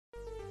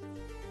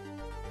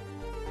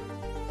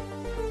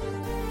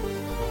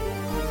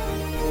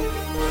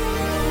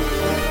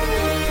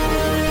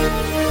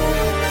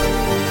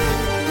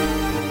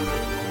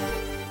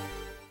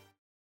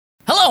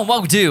Hello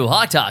and welcome to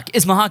Hawk Talk.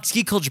 It's Mahawk's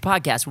Geek Culture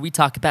Podcast where we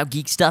talk about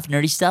geek stuff,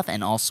 nerdy stuff,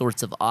 and all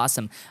sorts of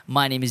awesome.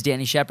 My name is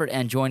Danny Shepard,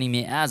 and joining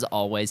me as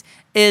always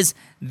is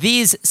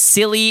these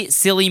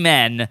silly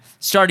men,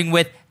 starting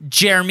with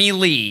Jeremy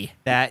Lee,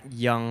 that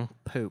young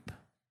poop,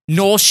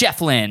 Noel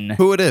Shefflin,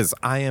 Who it is,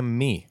 I am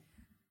me.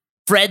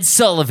 Fred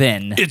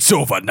Sullivan, It's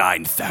over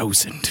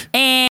 9,000.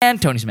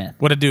 and Tony Smith.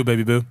 What it do,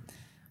 baby boo?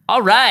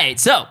 All right,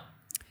 so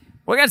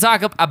we're going to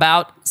talk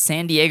about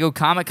San Diego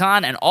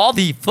Comic-Con and all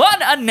the fun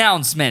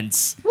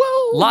announcements. Woo!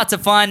 Lots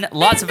of fun,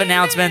 lots of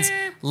announcements,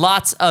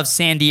 lots of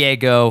San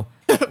Diego,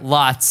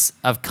 lots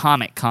of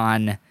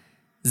Comic-Con.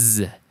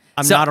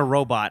 I'm not a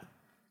robot.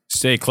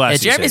 Stay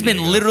classy. Jeremy's San been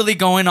Diego. literally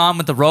going on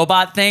with the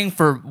robot thing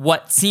for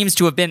what seems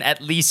to have been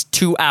at least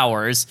 2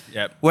 hours.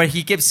 Yep. Where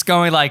he keeps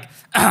going like,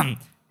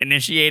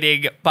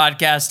 initiating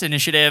podcast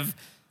initiative.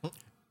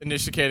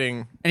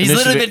 Initiating. And he's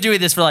literally been doing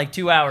this for like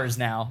 2 hours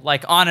now,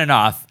 like on and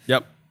off.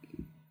 Yep.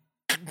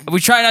 We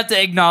try not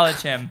to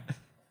acknowledge him.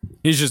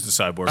 He's just a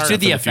cyborg. Do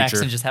the for effects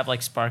future. and just have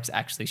like sparks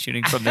actually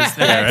shooting from this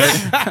thing.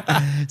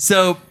 Right?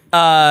 So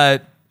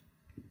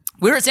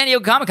we were at San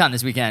Diego Comic-Con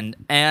this weekend,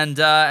 and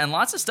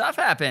lots of stuff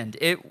happened.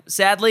 It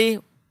sadly,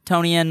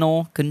 Tony and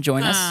Noel couldn't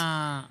join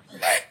us.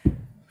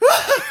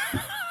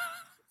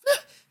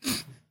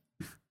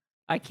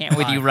 I can't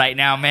with you right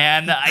now,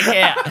 man.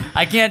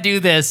 I can't do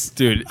this,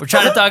 Dude. We're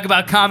trying to talk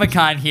about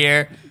Comic-Con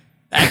here,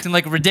 acting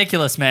like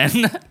ridiculous men.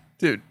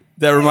 Dude,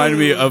 that reminded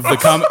me of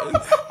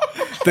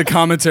the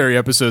commentary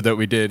episode that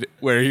we did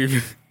where he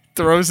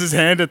throws his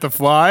hand at the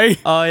fly.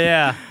 Oh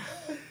yeah,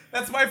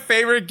 That's my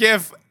favorite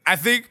GIF I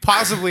think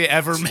possibly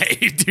ever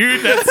made,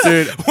 dude. That's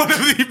one of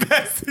the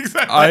best things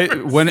I've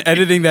ever When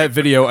editing that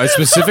video, I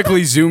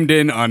specifically zoomed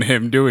in on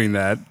him doing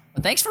that.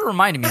 Thanks for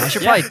reminding me. I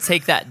should probably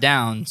take that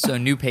down so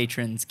new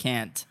patrons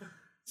can't.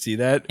 See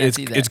that? Can't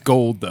see that. It's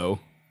gold though.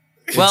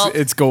 Well,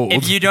 it's gold.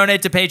 If you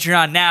donate to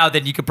Patreon now,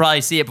 then you could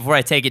probably see it before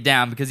I take it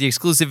down because the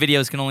exclusive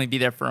videos can only be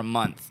there for a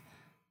month.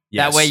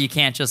 Yes. That way you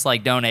can't just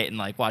like donate and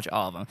like watch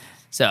all of them.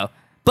 So,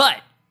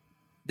 but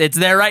it's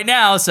there right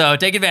now, so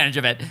take advantage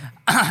of it.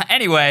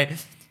 Anyway,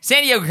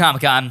 San Diego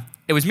Comic-Con.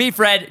 It was me,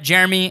 Fred,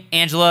 Jeremy,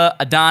 Angela,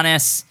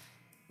 Adonis.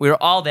 We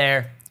were all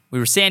there. We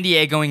were San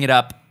Diegoing it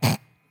up.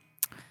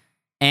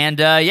 And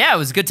yeah, it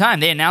was a good time.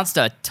 They announced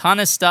a ton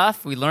of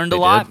stuff. We learned a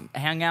lot,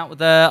 hung out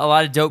with a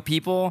lot of dope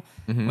people.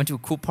 Went to a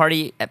cool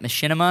party at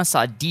Machinima,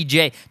 saw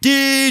DJ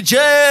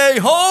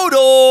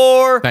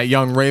Hodor. That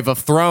young Rave of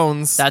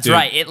Thrones. That's Dude.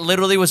 right. It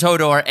literally was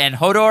Hodor, and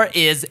Hodor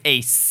is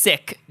a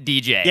sick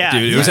DJ. yeah,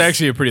 Dude, it was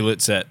actually a pretty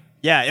lit set.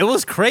 yeah. It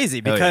was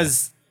crazy Hell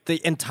because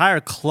the entire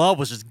club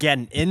was just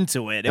getting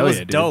into it. It Hell was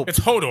yeah, dude. dope. It's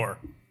Hodor.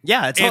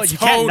 Yeah, it's It's you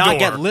can't not Hodor.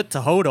 get lit to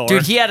Hodor.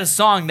 Dude, he had a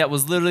song that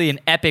was literally an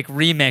epic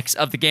remix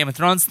of the Game of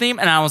Thrones theme,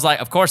 and I was like,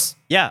 of course.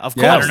 yeah, of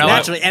Yeah, I course, don't know.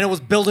 naturally, and it was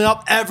building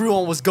up.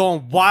 Everyone was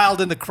going wild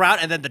in the crowd,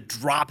 and then the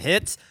drop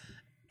hits,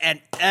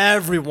 and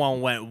everyone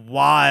went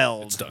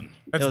wild. It's done.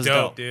 That's It was dope,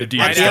 dope. dude. The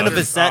At DJ the end of after-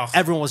 the set, oh.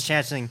 everyone was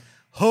chanting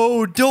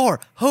Hodor,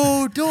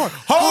 Hodor,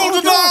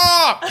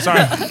 Hodor!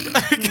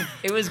 Sorry.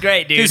 It was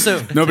great, dude.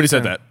 so Nobody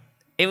said that.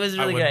 It was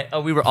really would. great.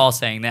 Oh, we were all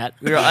saying that.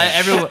 We were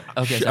everyone.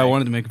 Okay, I sorry.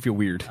 wanted to make him feel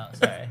weird.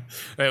 Sorry.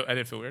 I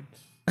did feel weird.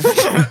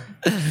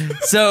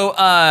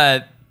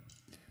 So,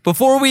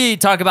 before we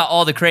talk about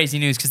all the crazy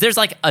news, because there's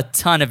like a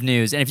ton of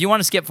news, and if you want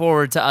to skip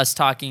forward to us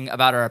talking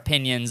about our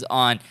opinions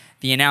on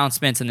the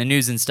announcements and the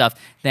news and stuff,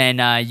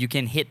 then you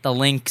can hit the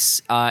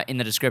links in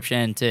the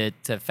description to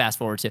fast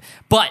forward to.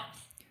 But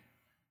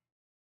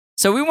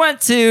so we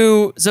had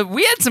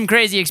some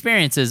crazy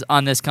experiences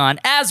on this con,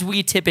 as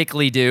we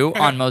typically do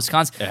on most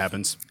cons. It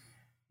happens.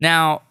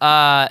 Now,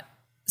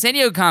 San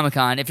Diego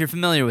Comic-Con, if you're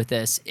familiar with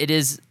this, it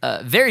is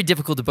very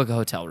difficult to book a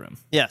hotel room.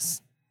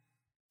 yes,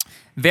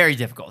 Very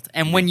difficult.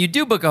 And when you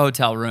do book a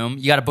hotel room,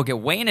 you got to book it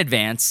way in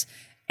advance,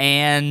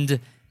 and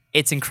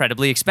it's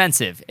incredibly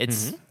expensive.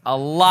 It's a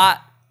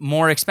lot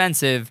more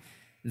expensive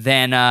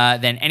than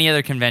any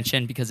other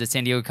convention because at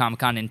San Diego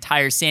Comic-Con,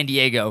 entire San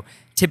Diego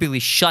typically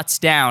shuts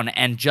down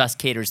and just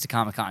caters to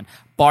Comic-Con.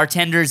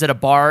 Bartenders at a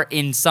bar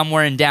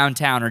somewhere in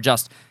downtown are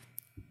just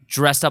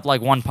dressed up like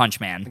One Punch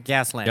Man.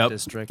 Gaslamp Yep.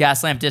 District.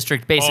 Gaslamp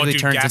District basically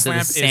dude, turns into the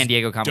Gaslamp San is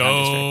Diego Comic-Con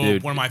District. dope.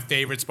 Dude. One of my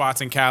favorite spots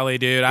in Cali,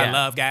 dude. Yeah. I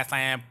love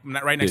Gaslamp.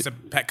 Right next to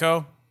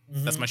Petco.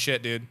 That's my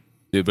shit, dude.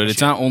 Dude, but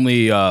it's not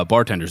only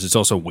bartenders, it's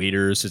also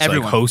waiters, it's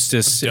Everyone. like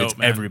hostess, Dope, it's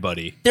man.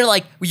 everybody. They're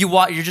like,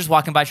 you're just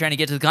walking by trying to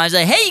get to the con. It's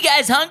like, hey, you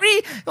guys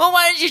hungry? Well,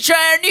 why don't you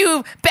try our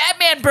new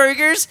Batman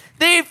burgers?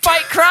 They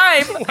fight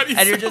crime.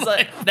 And you're just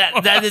like,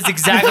 that is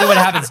exactly what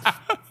happens.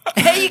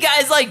 Hey, you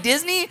guys like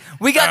Disney?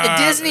 We got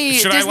the Disney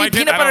Should I like it?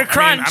 peanut butter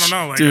crunch. I don't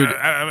know. Like,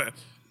 Dude.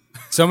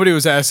 Somebody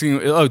was asking,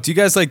 "Oh, do you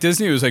guys like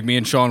Disney?" It was like me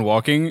and Sean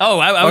walking. Oh,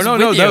 I was no,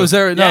 with no, you. that was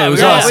there. No, Yeah, it was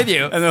we were all us. with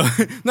you. And they're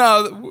like,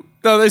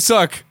 no, they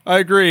suck. I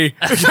agree.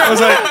 I was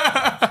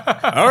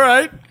like, all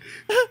right.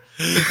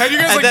 And you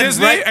guys like then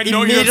Disney? right and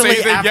no, you don't say immediately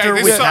anything. after Yeah, we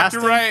you suck. passed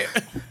You're it- right.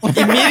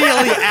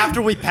 Immediately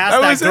after we passed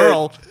That that was it.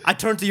 girl, I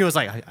turned to you and was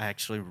like, I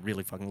actually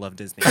really fucking love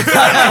Disney.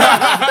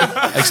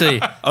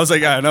 Actually, I was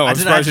like, I know. I'm I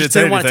surprised you just didn't say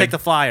didn't want to anything. take the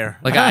flyer.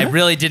 like I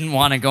really didn't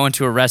want to go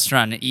into a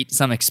restaurant and eat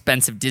some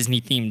expensive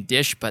Disney themed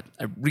dish, but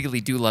I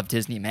really do love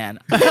Disney, man.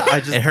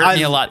 It hurt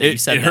me a lot that you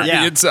said It hurt that.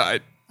 Yeah. me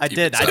inside. I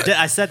did.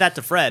 I said that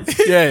to Fred.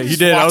 Yeah, you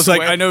did. I walks was like,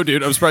 away. I know,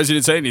 dude. I'm surprised you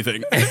didn't say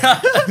anything.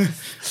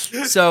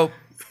 So,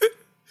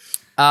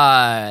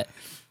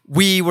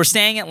 we were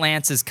staying at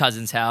Lance's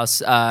cousin's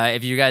house.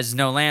 If you guys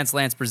know Lance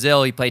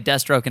Brazil, he played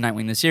Deathstroke in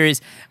Nightwing the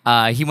series.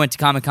 He went to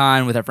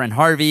Comic-Con with our friend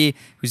Harvey,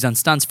 who's done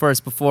stunts for us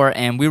before,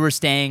 and we were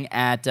staying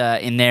at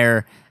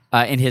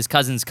in his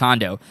cousin's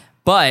condo.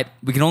 But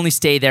we can only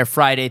stay there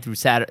Friday through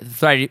Sunday.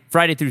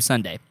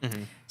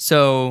 Mm-hmm.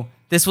 So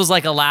this was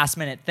like a last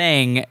minute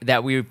thing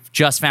that we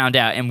just found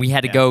out, and we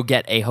had to go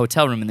get a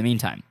hotel room in the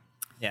meantime.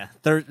 Yeah.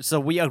 So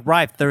we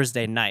arrived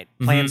Thursday night.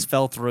 Plans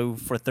fell through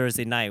for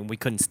Thursday night, and we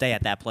couldn't stay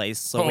at that place.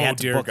 So we Oh, had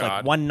to dear book God.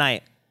 like one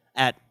night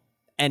at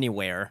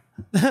anywhere.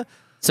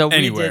 So we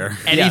Anywhere.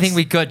 did anything Yes.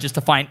 we could just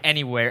to find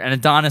anywhere, and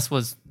Adonis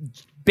was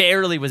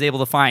able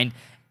to find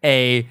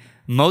a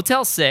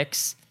Motel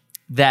 6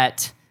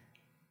 that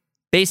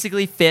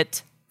basically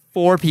fit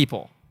 4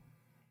 people.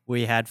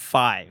 We had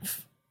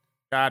 5.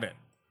 Got it.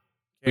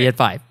 We had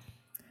 5.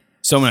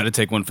 Someone had to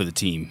take one for the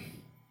team.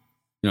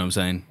 You know what I'm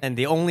saying? And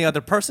the only other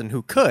person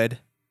who could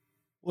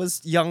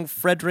was young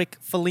Frederick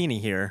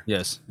Fellini here.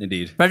 Yes,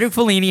 indeed. Frederick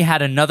Fellini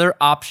had another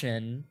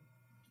option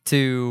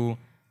to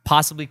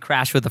possibly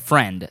crash with a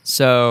friend,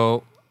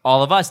 so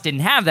all of us didn't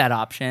have that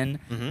option.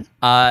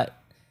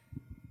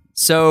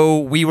 So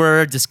we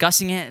were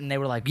discussing it, and they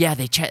were like, "Yeah,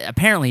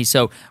 apparently."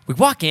 So we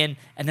walk in,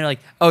 and they're like,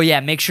 "Oh yeah,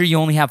 make sure you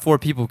only have 4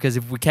 people, because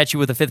if we catch you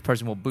with a 5th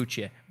person, we'll boot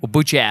you. We'll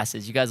boot your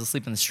asses. You guys will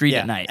sleep in the street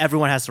at night."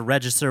 Everyone has to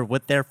register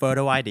with their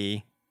photo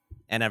ID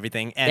and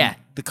everything. And Yeah.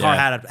 the car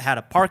Yeah. had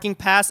a parking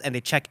pass, and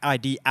they check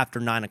ID after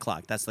 9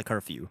 o'clock. That's the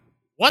curfew.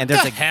 What And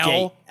there's the a hell?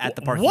 gate at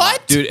the parking What?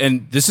 lot. Dude,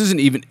 and this isn't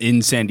even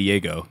in San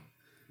Diego.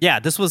 Yeah,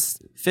 this was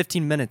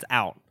 15 minutes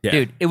out. Yeah.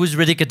 Dude, it was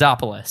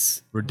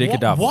ridiculous.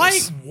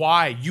 Ridiculous.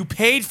 Why? You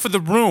paid for the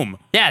room.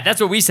 Yeah,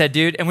 that's what we said,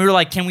 dude. And we were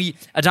like,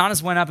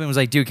 Adonis went up and was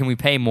like, dude, can we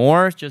pay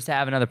more just to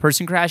have another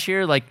person crash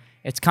here? Like,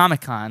 it's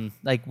Comic-Con.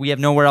 Like, we have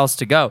nowhere else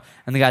to go.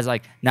 And the guy's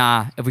like,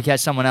 nah, if we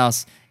catch someone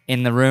else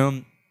in the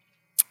room,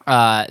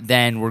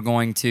 then we're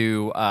going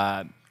to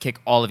kick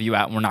all of you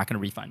out and we're not going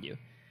to refund you.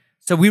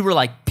 So we were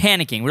like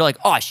panicking. We were like,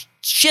 oh,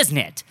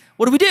 shiznit.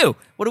 What do we do?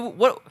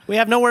 What? We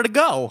have nowhere to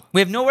go. We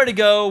have nowhere to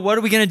go. What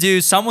are we going to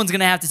do? Someone's going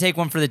to have to take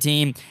one for the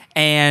team.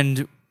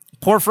 And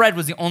poor Fred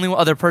was the only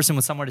other person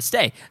with somewhere to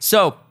stay.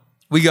 So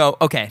we go,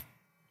 okay,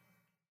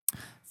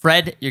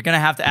 Fred, you're going to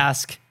have to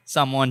ask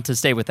someone to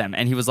stay with them.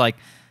 And he was like,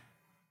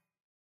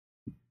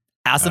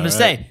 ask them to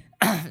stay.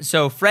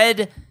 So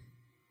Fred,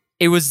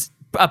 it was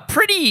a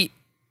pretty,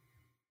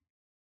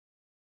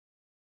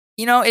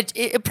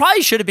 it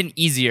probably should have been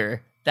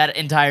easier, that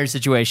entire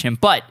situation.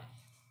 But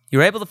you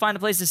were able to find a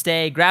place to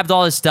stay, grabbed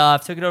all his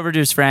stuff, took it over to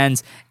his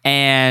friends,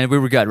 and we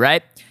were good,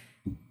 right?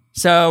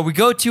 So we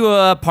go to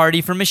a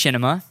party for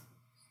Machinima,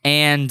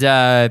 and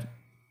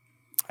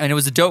it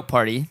was a dope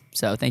party.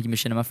 So thank you,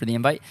 Machinima, for the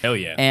invite. Hell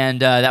yeah. And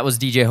that was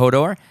DJ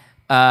Hodor.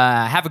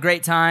 Have a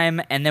great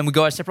time, and then we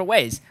go our separate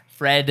ways.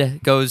 Fred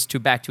goes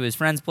back to his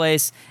friend's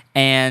place,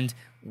 and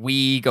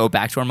we go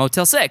back to our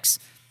Motel 6.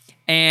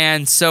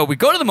 And so we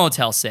go to the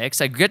Motel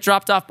 6. I get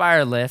dropped off by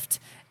our Lyft,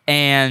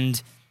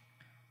 and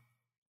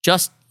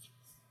just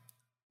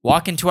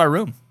walk into our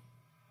room.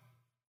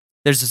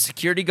 There's a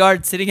security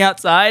guard sitting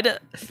outside,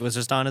 It was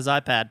just on his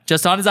iPad.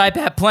 just on his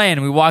iPad playing.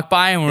 And we walk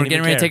by, and we're Didn't getting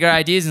even ready to care.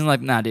 take our IDs, and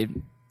like, nah,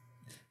 dude,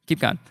 keep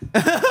going.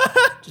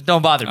 Just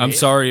don't bother me. I'm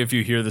sorry if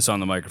you hear this on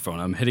the microphone.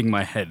 I'm hitting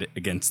my head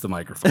against the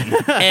microphone.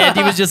 And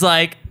he was just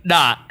like,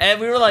 nah. And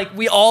we were like,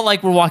 we all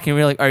like were walking.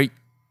 We were like,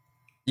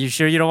 You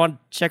sure you don't want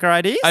to check our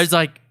IDs?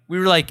 we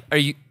were like, are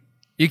you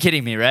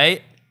kidding me,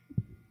 right?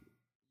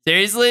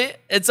 Seriously?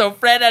 And so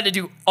Fred had to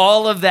do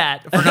all of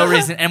that for no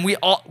reason. And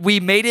we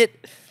made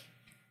it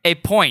a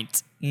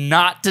point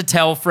not to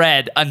tell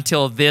Fred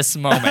until this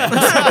moment.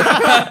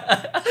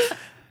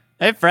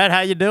 Hey, Fred, how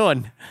you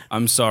doing?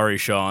 I'm sorry,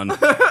 Sean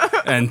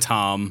and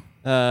Tom.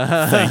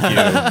 Thank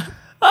you.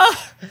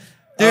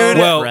 Dude,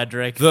 Well,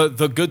 Frederick.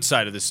 the good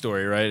side of the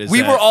story, right? Is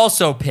We that- were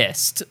also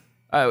pissed.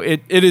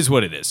 It is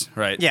what it is,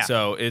 right? Yeah.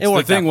 So it's It the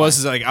worked thing out was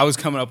is like I was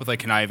coming up with like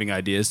conniving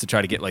ideas to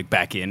try to get like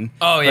back in.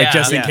 Oh, Like yeah.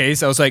 just in Yeah.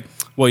 case. I was like,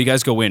 well, you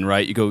guys go in,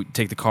 right? You go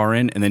take the car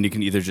in, and then you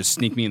can either just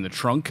sneak me in the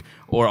trunk,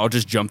 or I'll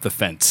just jump the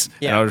fence and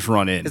Yeah. I'll just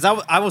run in.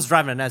 Because I was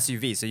driving an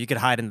SUV, so you could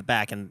hide in the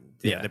back, and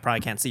Yeah. they probably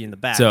can't see you in the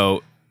back.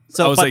 So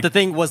I was but like, the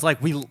thing was, like,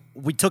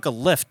 we took a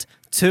lift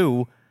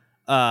to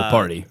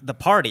party. The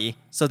party.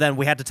 So then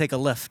we had to take a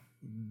lift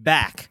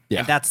back. Yeah.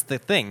 And that's the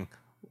thing.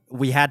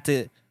 We had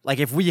to, like,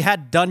 if we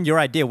had done your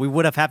idea, we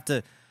would have had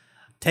to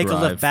take a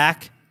Drive. lift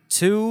back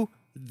to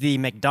the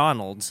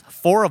McDonald's.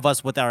 4 of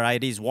us with our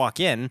IDs walk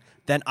in.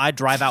 Then I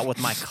drive out with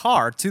my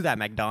car to that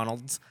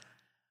McDonald's.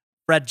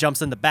 Fred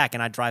jumps in the back,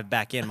 and I drive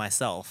back in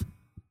myself.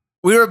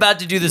 We were about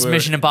to do this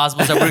Mission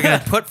Impossible, so we were going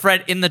to put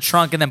Fred in the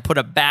trunk and then put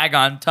a bag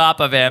on top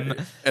of him.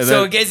 And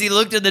So then- in case he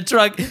looked in the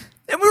trunk, and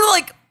we were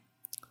like,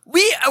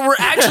 we were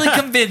actually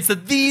convinced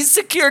that the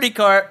security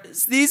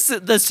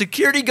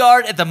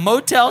guard at the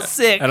Motel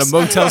 6 At a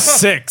Motel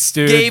 6,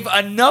 dude. gave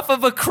enough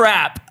of a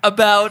crap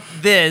about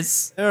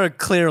this. They were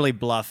clearly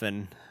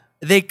bluffing.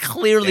 They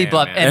clearly Damn,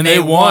 bluffed, man. and And they they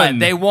won. won.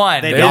 They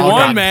won. They They all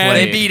won, got man.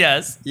 They played. beat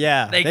us.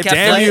 Yeah. They kept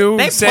Damn playing. you,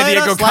 They San played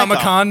Diego us like a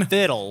Comic-Con.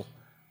 fiddle.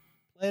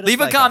 Played us Leave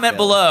a like comment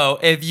fiddle. below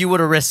if you would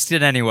have risked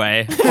it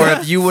anyway, or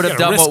if you would have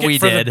done Risk what it we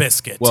for did. the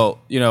biscuit. Well,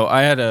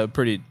 I had a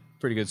pretty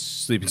good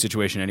sleeping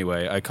situation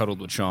anyway. I cuddled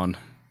with Sean.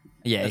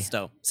 Yeah. That's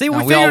dope. See, No,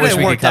 we we all figured wish it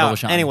we could worked cuddle out with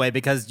Sean. anyway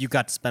because you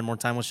got to spend more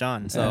time with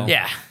Sean. So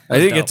Yeah. I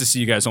didn't dope. get to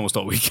see you guys almost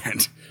all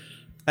weekend.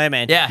 hey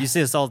man, Yeah. you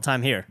see us all the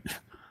time here.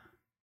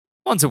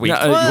 Once a week.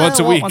 Yeah, once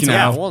a week once a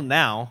now. Yeah, well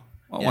now.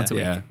 Once a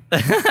week.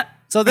 Yeah.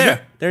 So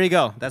there you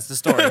go. That's the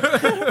story.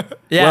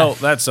 Yeah. Well,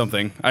 that's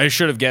something. I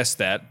should have guessed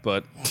that,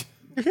 but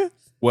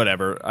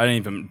whatever. I didn't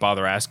even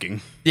bother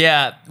asking.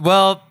 Yeah.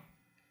 Well,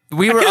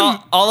 we were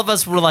all of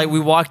us were like,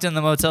 we walked in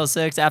the Motel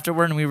 6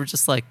 afterward, and we were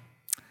just like,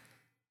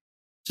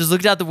 just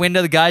looked out the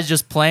window. The guy's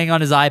just playing on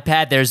his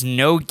iPad. There's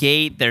no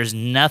gate. There's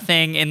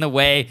nothing in the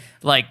way.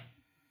 Like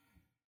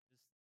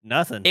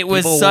Nothing. It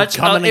was People were such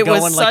coming a- and it was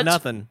going like such-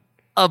 nothing.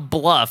 a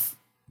bluff.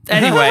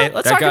 Anyway,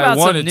 let's That talk guy about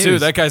won some it news. too.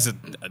 That guy's a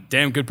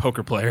damn good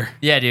poker player.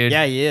 Yeah, dude.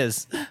 Yeah, he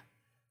is.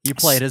 You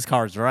played his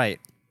cards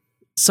right.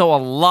 So a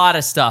lot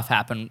of stuff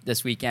happened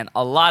this weekend.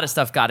 A lot of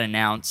stuff got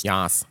announced.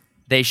 Yas.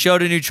 They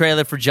showed a new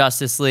trailer for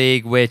Justice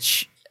League,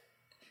 which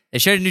they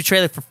showed a new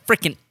trailer for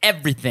freaking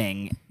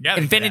everything. Yeah,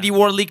 Infinity yeah.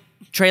 War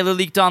trailer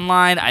leaked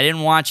online. I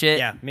didn't watch it.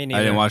 Yeah, me neither.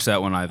 I didn't watch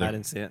that one either. I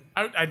didn't see it.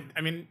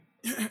 I mean,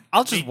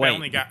 I'll just I wait.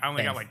 only got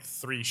Thanks. like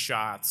 3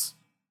 shots.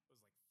 It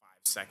was like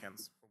 5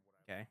 seconds.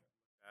 Okay.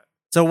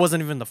 So it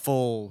wasn't even the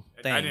full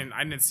thing. I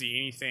didn't see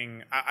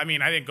anything. I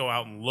mean, I didn't go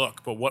out and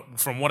look, but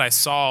from what I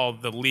saw,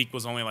 the leak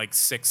was only like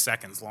 6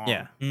 seconds long.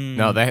 Yeah.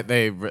 No,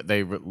 they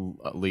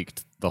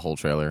leaked the whole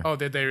trailer. Oh,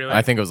 did they really?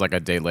 I think it was like a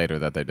day later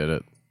that they did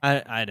it.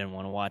 I didn't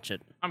want to watch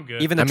it. I'm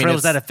good. Even the I mean,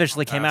 trailers it's- that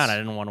officially came pass. out, I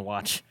didn't want to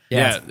watch.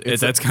 Yeah,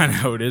 that's kind of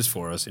how it is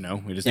for us.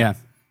 We just Yeah.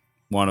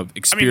 want to I mean,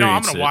 experience no,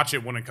 I'm gonna it. watch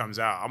it when it comes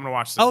out. I'm gonna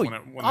watch this when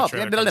the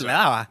trailer comes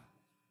out.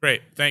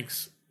 Great,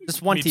 thanks.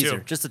 Just one Me teaser.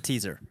 too. Just a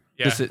teaser.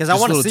 Yeah, Just a- Because I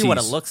want to little see what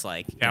it tease. looks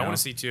like. yeah. I want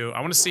to see too.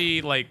 I want to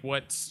see like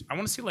what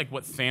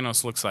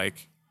Thanos looks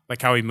like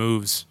how he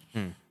moves. I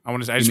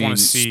just You want mean to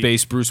see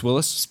Space Bruce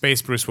Willis.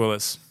 Space Bruce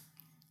Willis.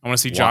 I want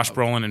to see Josh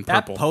Brolin in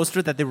That purple.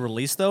 poster that they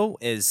released though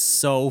is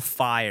so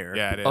fire.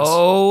 Yeah, it is.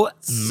 Oh,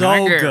 So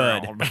my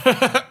good.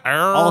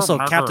 girl. Also,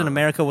 Captain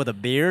America with a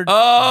beard.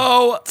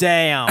 Oh,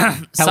 Damn.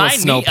 Hella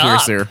sign me up.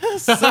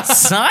 Snowpiercer.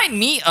 Sign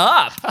me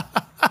up.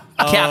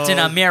 Captain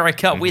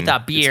America with a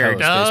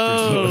beard.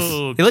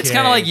 Oh, He looks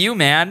kind of like you,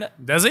 man. A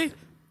Does he?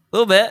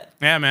 little bit.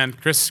 Yeah, man.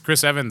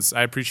 Chris Evans.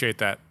 I appreciate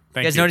that.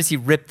 Thank You guys you. notice he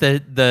ripped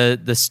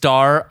the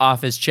star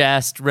off his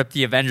chest, ripped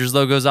the Avengers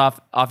logos off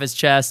his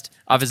chest,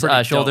 off his Pretty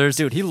dope. shoulders.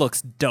 Dude, he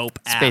looks dope.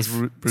 Space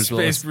AF. Bruce Space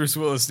Willis. Bruce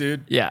Willis,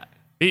 dude. Yeah.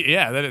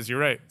 Yeah, that is. You're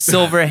right.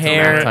 Silver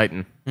hair,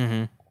 Titan.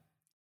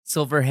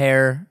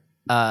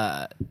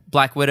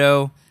 Black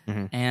Widow,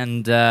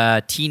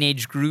 and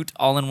Teenage Groot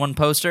all in one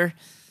poster.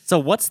 So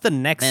what's the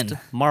next Man.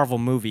 Marvel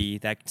movie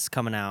that's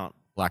coming out?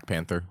 Black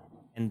Panther.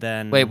 And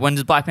then Wait, when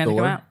does Black Panther Thor?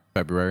 come out?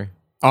 February.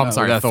 Oh, I'm No,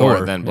 sorry. we got Thor,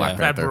 Thor. then Black Yeah.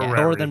 Panther. February.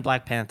 Thor, then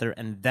Black Panther,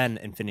 and then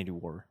Infinity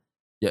War.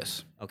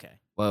 Yes. Okay.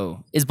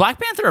 Whoa. Is Black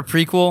Panther a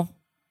prequel?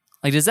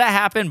 Like, does that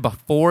happen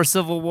before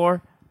Civil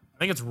War? I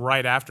think it's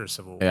right after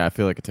Civil War. Yeah, I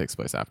feel like it takes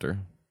place after.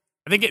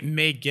 I think it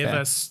may give Okay.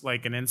 us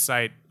like an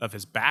insight of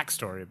his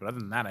backstory, but other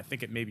than that, I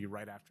think it may be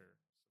right after.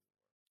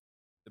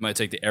 They might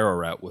take the arrow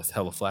route with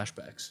hella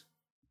flashbacks.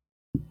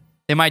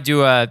 They might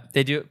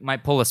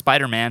might pull a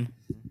Spider-Man.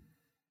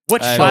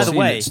 Which, I by haven't the seen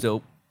way, it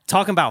still.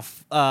 talking about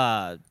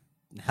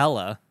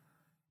Hela,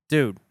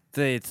 dude,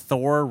 the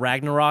Thor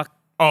Ragnarok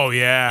Oh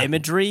yeah,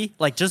 imagery,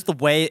 like just the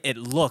way it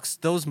looks,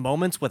 those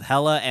moments with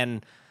Hela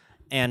and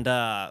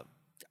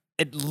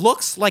it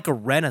looks like a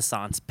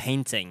Renaissance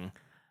painting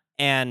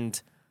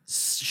and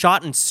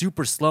shot in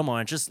super slow-mo,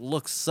 and it just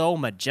looks so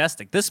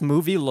majestic. This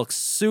movie looks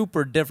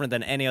super different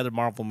than any other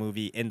Marvel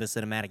movie in the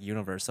cinematic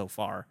universe so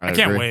far. I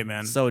can't agree. wait,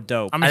 man. So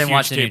dope. I'm a I didn't huge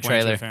watch the new Kate Blanchett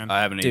trailer. fan.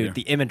 I haven't either. Dude,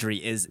 the imagery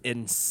is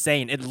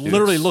insane. It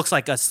literally it's- looks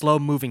like a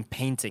slow-moving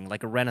painting,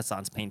 like a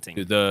Renaissance painting.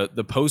 Dude,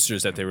 the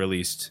posters that they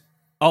released.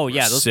 Oh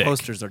yeah, those sick.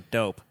 posters are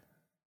dope.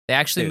 They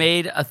actually Dude.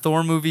 made a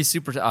Thor movie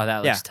super. Oh,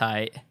 that looks Yeah.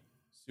 tight.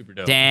 Super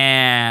dope.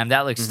 Damn,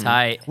 that looks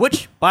tight.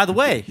 Which, by the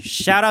way,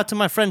 shout out to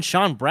my friend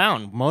Sean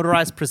Brown,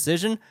 Motorized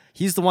Precision.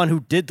 He's the one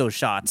who did those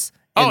shots.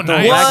 Oh, in Thor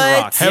nice.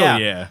 Ragnarok. What? Hell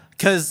yeah.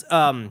 Because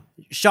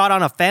shot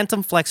on a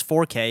Phantom Flex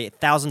 4K,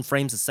 1,000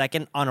 frames a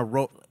second on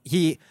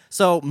a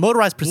So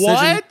Motorized Precision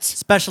What?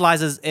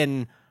 specializes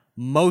in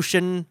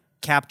motion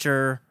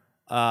capture,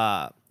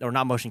 or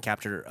not motion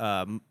capture.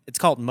 It's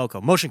called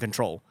MoCo, motion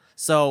control.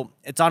 So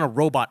it's on a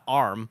robot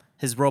arm.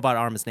 His robot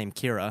arm is named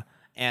Kira,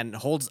 and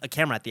holds a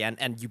camera at the end,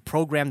 and you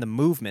program the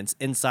movements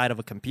inside of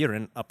a computer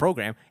in a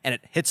program, and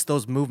it hits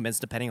those movements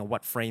depending on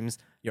what frames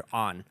you're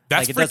on.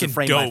 That's it does it freaking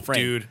frame by dope, frame.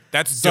 dude.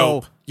 That's So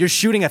dope. you're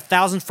shooting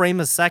 1,000 frames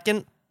a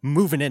second,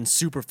 moving in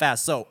super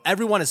fast. So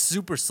everyone is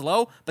super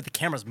slow, but the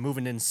camera's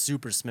moving in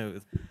super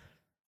smooth.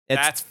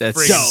 That's That's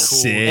freaking dope. cool.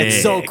 sick.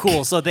 It's so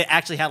cool. So they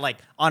actually had like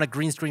on a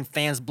green screen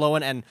fans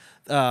blowing and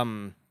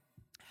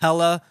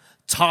Hela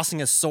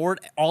tossing a sword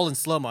all in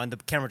slow mo, and the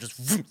camera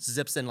just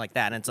zips in like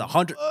that, and it's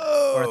 100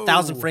 or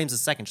 1,000 frames a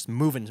second, just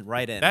moving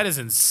right in. That is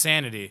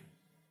insanity.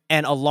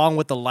 And along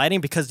with the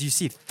lighting, because you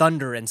see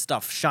thunder and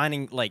stuff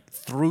shining like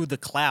through the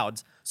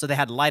clouds, so they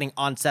had lighting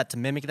on set to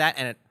mimic that,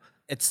 and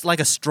it's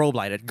like a strobe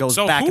light. It goes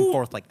So back and who-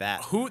 forth like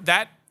that.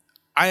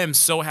 I am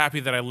so happy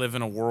that I live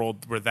in a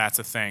world where that's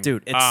a thing.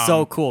 Dude, it's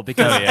so cool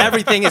because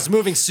everything is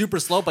moving super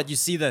slow, but you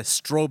see the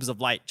strobes of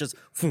light just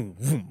boom,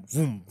 boom,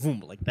 boom, boom,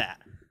 like that.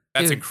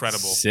 That's Dude, incredible.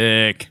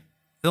 Sick.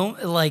 Film,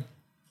 like,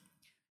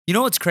 you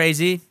know what's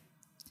crazy?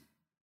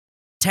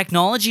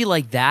 Technology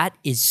like that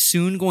is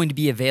soon going to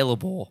be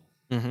available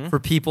for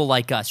people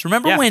like us.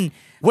 Remember Yeah. when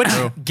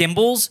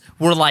gimbals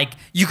were like,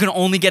 you can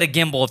only get a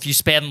gimbal if you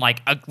spend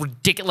like a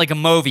ridiculous, like a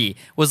movie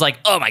was like,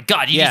 oh my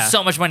God, you Yeah. need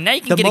so much money. Now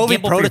you can The get a movie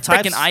gimbal for your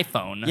prototypes- freaking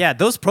iPhone. Yeah,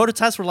 those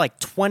prototypes were like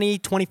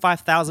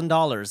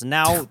 $25,000.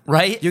 Now,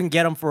 Right? you can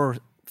get them for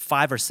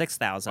 $5,000 or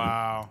 $6,000.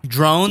 Wow.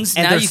 Drones,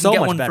 And now they're you can so get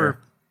much one better.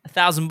 for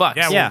 $1,000.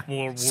 Yeah, Yeah.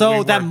 we So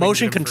work, that we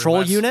motion can get 'em for control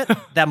less. unit,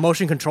 that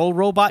motion control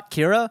robot,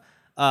 Kira,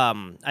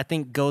 I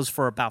think goes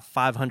for about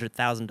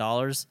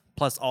 $500,000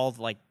 plus all of,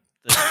 like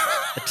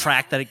the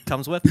track that it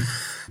comes with.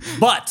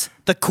 But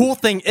the cool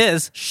thing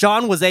is,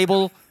 Sean was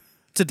able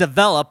to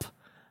develop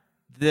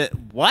the.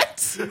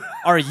 What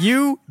are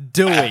you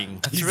doing?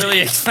 It's really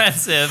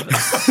expensive.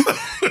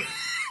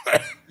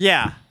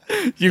 Yeah,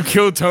 You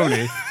killed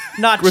Tony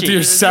not with cheap.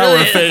 your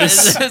sour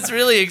face. It's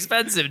really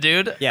expensive,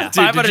 dude. Yeah.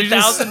 $500,000. Dude,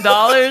 did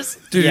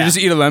you Dude, Yeah. you just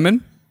eat a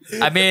lemon?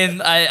 I mean,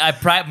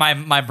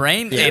 my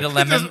brain ate a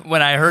lemon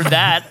when I heard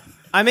that.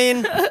 I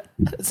mean,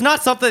 it's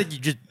not something that you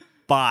just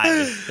buy.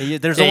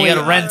 There's Yeah, you only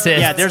gotta rent it.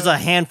 Yeah, there's a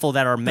handful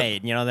that are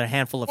made. You know, there are a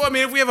handful of. Well, I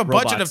mean, if we have a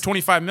budget robots. of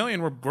 25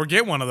 million, we're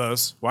getting one of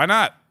those. Why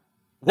not?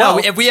 No,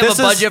 Well, if we have a this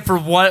is- budget for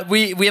one,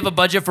 we have a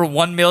budget for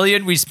 1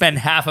 million. We spend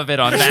half of it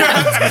on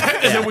that.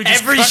 And then we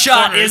just Every cut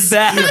shot corners. is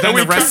that. Then the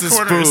we rest cut is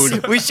corners.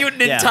 food. We shoot an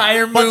Yeah.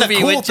 entire But movie.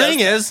 the cool with thing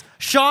just, is,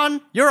 Sean,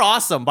 you're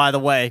awesome, by the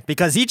way,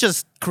 because he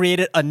just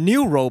created a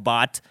new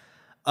robot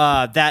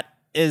that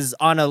is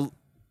on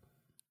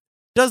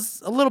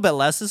does a little bit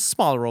less. It's a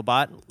smaller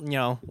robot, you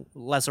know,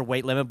 lesser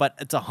weight limit, but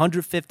it's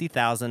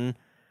 150,000.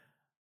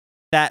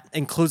 That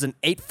includes an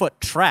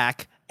 8-foot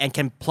track and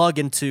can plug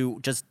into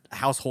just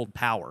household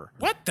power.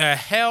 What the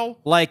hell?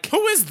 Like,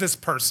 Who is this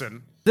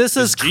person? this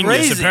is genius,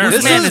 crazy. apparently.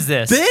 Whose man is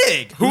this?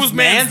 Big. Whose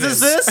man's is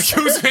this?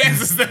 Whose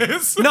man's is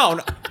this? No,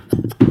 no.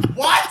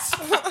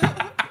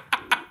 What?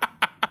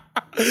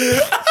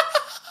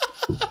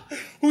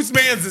 Whose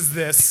man's is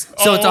this?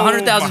 So it's Oh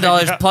 $100,000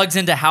 my God. plugs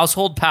into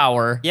household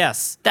power.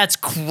 Yes. That's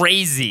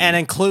crazy. And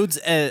includes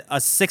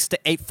a 6 to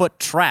 8 foot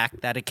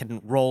track that it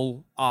can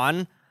roll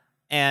on,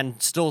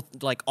 and still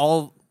like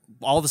all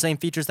the same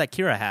features that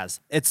Kira has.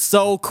 It's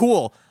so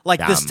cool. Like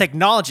this Damn.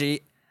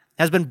 technology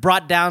has been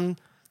brought down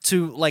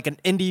to like an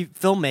indie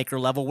filmmaker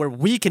level where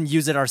we can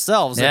use it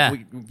ourselves Yeah. if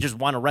we just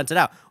want to rent it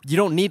out. You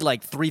don't need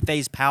like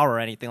 3-phase power or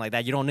anything like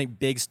that. You don't need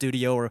big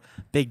studio or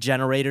big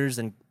generators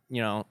and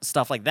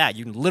stuff like that.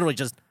 You can literally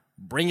just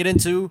bring it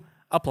into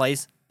a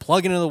place,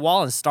 plug it into the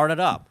wall, and start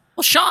it up.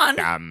 well, Sean,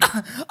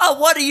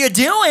 what are you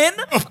doing?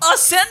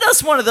 Send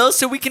us one of those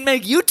so we can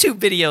make YouTube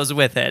videos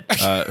with it.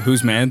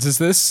 Whose man's is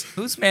this?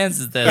 Whose man's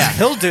is this? Yeah,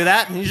 he'll do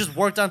that, and he just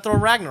worked on Thor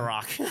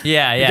Ragnarok.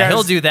 Yeah, guys-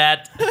 he'll do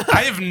that.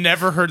 I have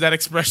never heard that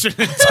expression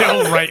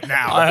until right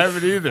now. I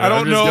haven't either. I don't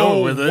I'm just going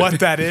know with it. what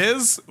that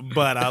is,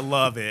 but I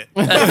love it.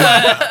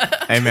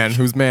 Hey man,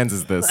 whose man's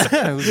is this?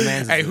 Whose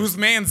man's Hey, is whose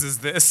man's is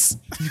this?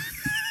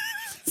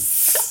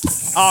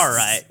 it? All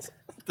right.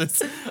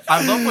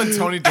 I love when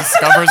Tony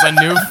discovers a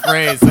new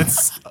phrase.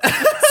 That's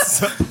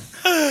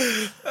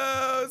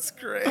Oh, it's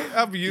great.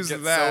 I'm using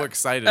so that.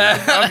 excited.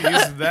 I'm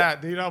using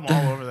that, dude. I'm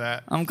all over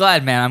that. I'm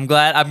glad, man. I'm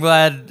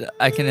glad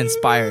I can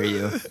inspire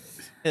you.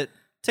 It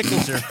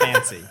tickles your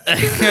fancy.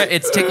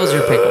 It tickles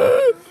your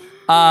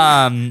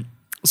pickle.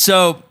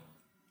 So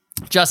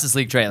Justice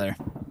League trailer.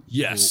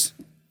 Yes.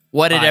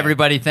 What did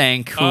everybody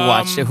think? Who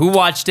watched it? Who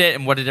watched it,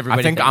 and what did everybody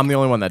I think think? I'm the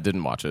only one that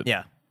didn't watch it.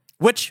 Yeah.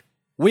 Which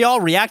we all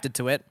reacted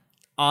to it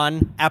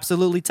on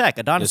Absolutely Tech,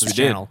 Adonis' Yes, we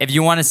did. channel. If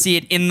you want to see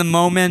it in the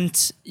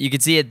moment, you can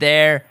see it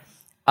there.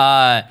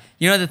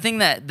 The thing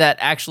that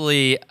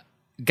actually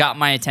got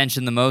my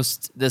attention the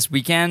most this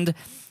weekend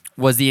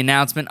was the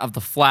announcement of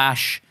the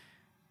Flash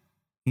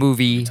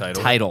movie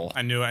title.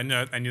 I knew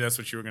that's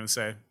what you were gonna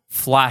say.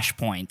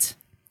 Flashpoint.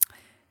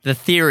 The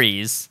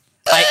theories.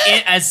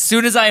 As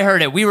soon as I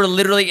heard it, we were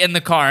literally in the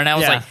car, and I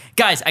was Yeah. like,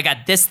 guys, I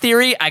got this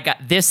theory, I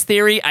got this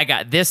theory, I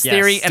got this Yes,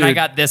 theory, and I dude.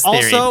 got this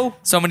theory. Also-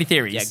 so many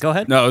theories. Yeah, go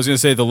ahead. No, I was gonna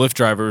say the Lyft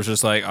driver was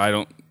just like, I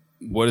don't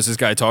what is this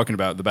guy talking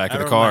about in the back of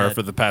the Over my car head.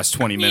 for the past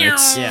 20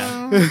 minutes?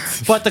 Yeah.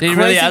 But the Did he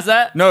crazy, really has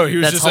that? No, he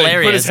was That's just like,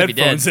 put his hilarious if he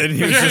did. headphones in.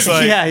 He was just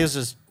like, yeah, he was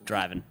just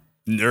driving.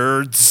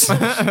 nerds.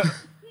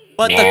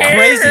 But the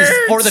craziest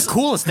or the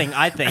coolest thing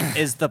I think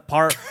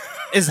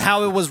is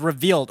how it was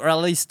revealed, or at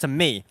least to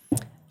me.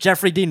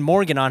 Jeffrey Dean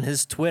Morgan on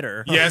his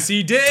Twitter Yes,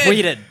 he did.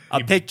 tweeted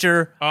a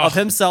picture of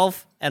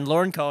himself and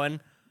Lauren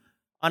Cohen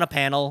on a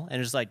panel,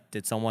 and just like,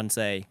 did someone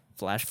say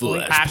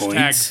Flashpoint?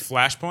 Hashtag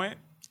Flashpoint.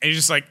 And he's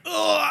just like,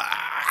 ugh.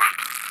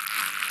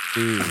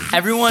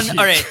 Everyone,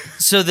 all right.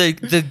 So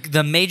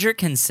the major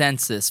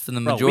consensus for the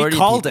Bro, majority we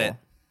called of people,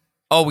 it.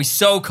 Oh, we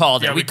so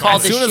called it. Yeah, we we called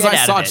called the As soon shit as I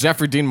out saw of it.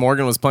 Jeffrey Dean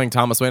Morgan was playing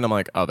Thomas Wayne, I'm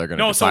like, oh, they're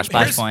gonna No, do so Flashpoint.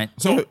 here's- Flashpoint.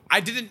 So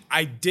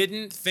I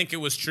didn't think it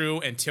was true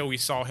until we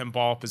saw him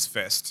ball up his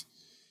fist.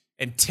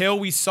 Until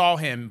we saw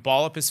him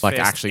ball up his Like,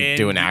 fist actually in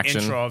do an the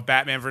action? intro of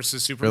Batman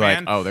versus like,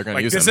 Superman. oh, they're gonna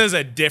like, use this him. is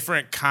a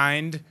different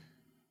kind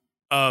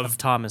of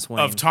Thomas Wayne.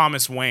 of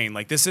Thomas Wayne.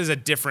 Like, this is a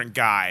different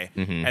guy.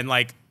 Mm-hmm. And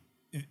like,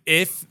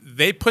 if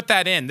they put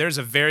that in, there's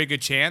a very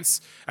good chance.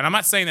 And I'm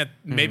not saying that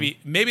maybe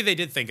they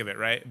did think of it,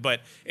 right?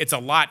 But it's a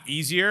lot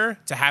easier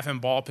to have him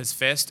ball up his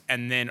fist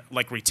and then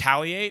like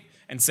retaliate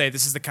and say,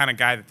 this is the kind of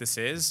guy that this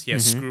is. He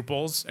has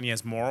scruples and he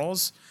has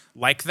morals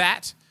like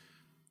that.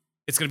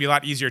 It's going to be a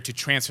lot easier to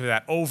transfer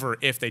that over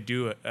if they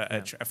do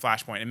a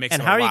Flashpoint. It makes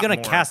And it how a are you lot going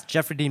to more- cast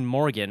Jeffrey Dean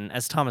Morgan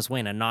as Thomas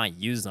Wayne and not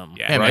use them?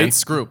 Yeah. Hey, man, Right?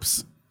 it's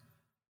Scroops.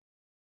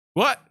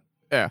 What?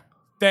 Yeah.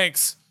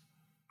 Thanks.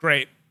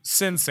 Great.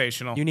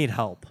 Sensational. You need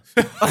help.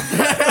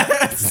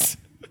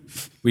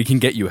 We can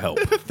get you help.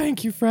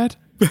 Thank you, Fred.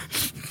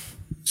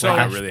 So,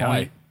 Not really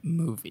high. Flashpoint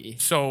movie.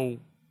 so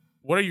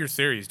what are your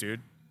theories,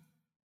 dude?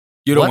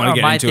 You don't What want are to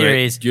get my into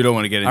theories? it. You don't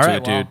want to get into All right,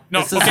 it, dude. well, No,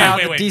 This is okay, how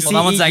wait, the wait. Hold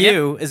on one second.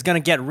 DCEU is going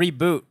to get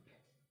reboot.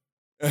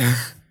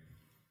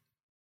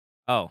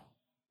 Oh.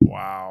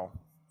 Wow.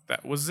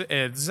 That was it.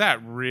 Is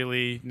that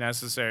really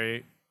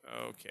necessary?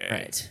 Okay.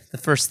 Right. The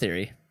first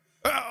theory.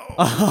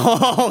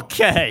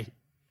 Okay.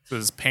 This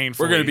is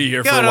painful. We're going to be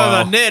here for Go a to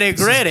while. the nitty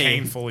gritty.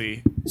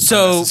 Painfully.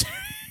 So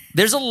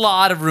there's a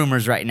lot of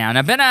rumors right now.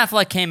 Now Ben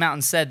Affleck came out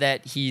and said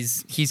that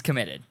he's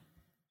committed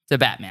to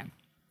Batman.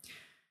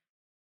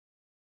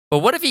 But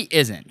what if he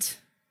isn't?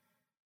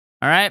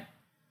 All right.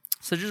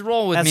 So just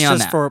roll with That's me on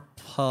just that. for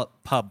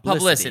publicity.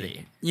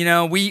 Publicity. You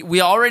know,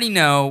 we already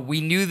know. We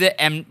knew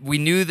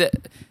that.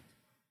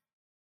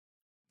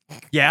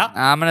 Yeah.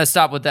 I'm gonna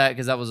stop with that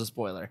because that was a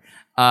spoiler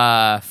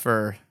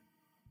for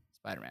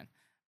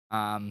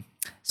Spider-Man.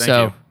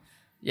 So you.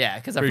 yeah,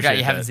 because I forgot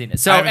you Appreciate haven't that. seen it.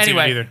 So I haven't seen it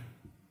anyway, either.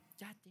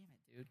 God damn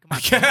it, dude!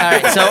 Come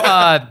on.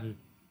 All right,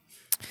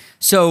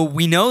 so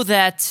we know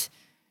that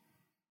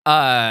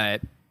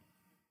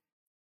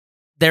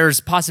there's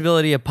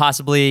possibility of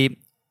possibly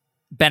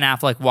Ben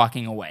Affleck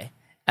walking away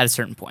at a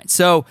certain point.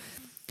 So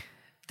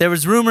there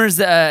was rumors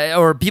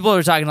or people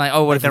are talking like,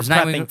 oh, what if they're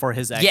there's prepping for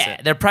his exit.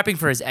 Yeah, they're prepping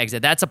for his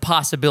exit. That's a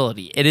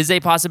possibility. It is a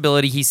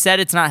possibility. He said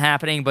it's not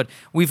happening, but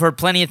we've heard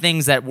plenty of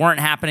things that weren't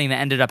happening that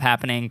ended up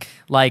happening.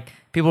 Like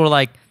people were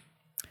like,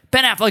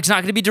 Ben Affleck's not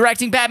going to be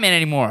directing Batman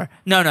anymore.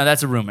 No,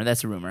 that's a rumor.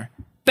 That's a rumor.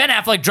 Ben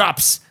Affleck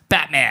drops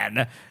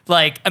Batman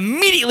like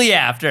immediately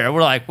after.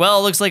 We're like, well,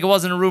 it looks like it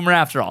wasn't a rumor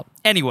after all.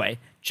 Anyway,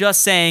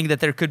 just saying that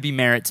there could be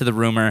merit to the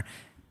rumor.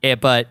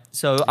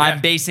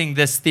 I'm basing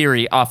this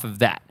theory off of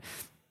that.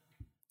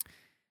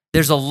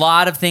 There's a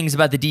lot of things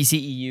about the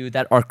DCEU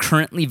that are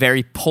currently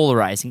very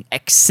polarizing,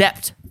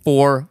 except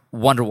for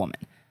Wonder Woman.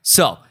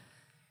 So,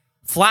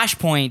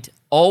 Flashpoint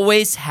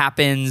always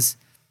happens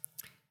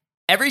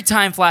every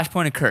time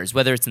Flashpoint occurs,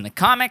 whether it's in the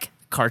comic,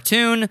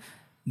 cartoon,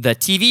 the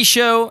TV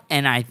show,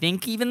 and I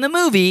think even the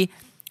movie.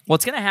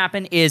 What's going to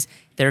happen is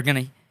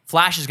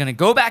Flash is going to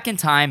go back in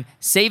time,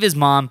 save his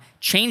mom,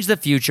 change the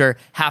future,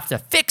 have to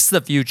fix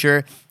the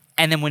future,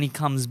 and then when he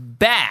comes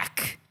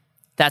back,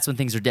 that's when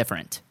things are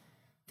different.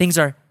 Things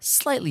are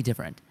slightly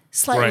different,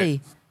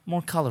 slightly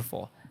more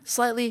colorful,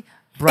 slightly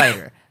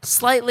brighter,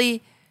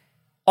 slightly.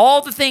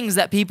 All the things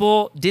that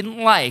people didn't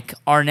like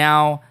are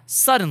now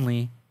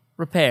suddenly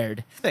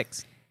repaired.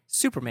 Fix.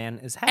 Superman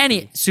is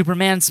happy.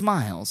 Superman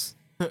smiles.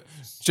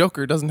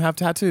 Joker doesn't have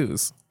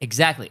tattoos.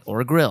 Exactly. Or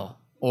a grill.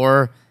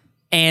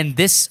 And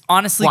this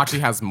honestly, Watch, he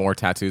has more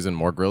tattoos and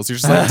more grills. You're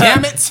just like,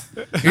 damn it.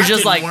 you're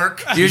just like,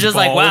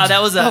 wow,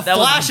 that was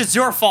Flash, it's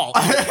your fault.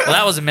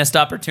 that was a missed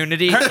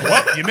opportunity.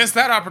 Well, you missed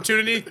that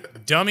opportunity,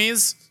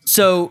 dummies.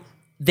 So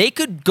they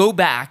could go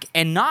back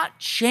and not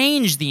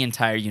change the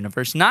entire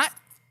universe, not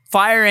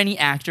fire any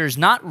actors,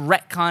 not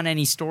retcon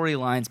any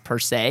storylines per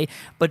se,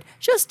 but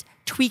just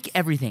tweak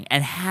everything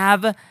and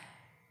have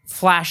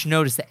Flash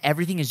notice that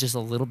everything is just a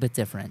little bit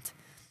different.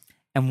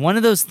 And one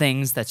of those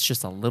things that's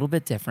just a little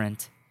bit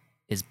different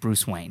is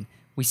Bruce Wayne.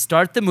 We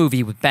start the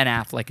movie with Ben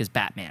Affleck as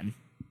Batman.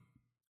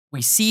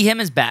 We see him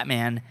as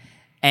Batman,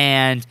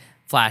 and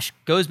Flash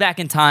goes back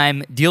in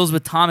time, deals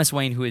with Thomas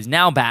Wayne, who is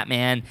now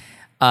Batman,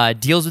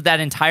 deals with that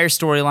entire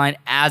storyline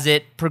as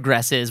it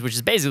progresses, which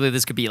is basically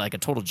this could be like a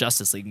total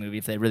Justice League movie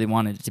if they really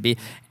wanted it to be.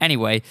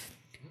 Anyway,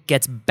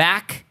 gets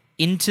back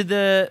into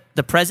the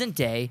present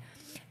day,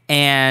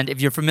 And if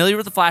you're familiar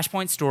with the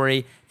Flashpoint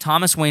story,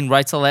 Thomas Wayne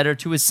writes a letter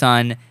to his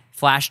son.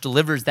 Flash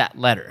delivers that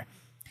letter.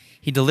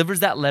 He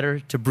delivers that letter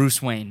to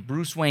Bruce Wayne.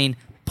 Bruce Wayne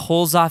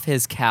pulls off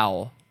his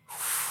cowl,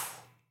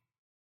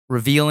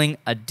 revealing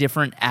a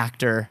different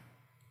actor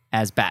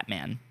as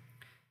Batman.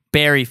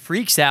 Barry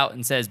freaks out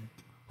and says,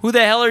 "Who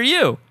the hell are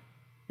you?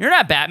 You're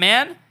not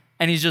Batman."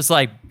 And he's just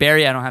like,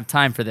 "Barry, I don't have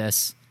time for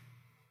this.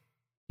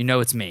 You know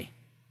it's me."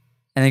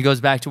 And then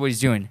goes back to what he's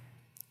doing.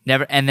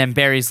 And then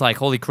Barry's like,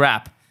 "Holy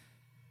crap.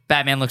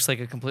 Batman looks like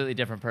a completely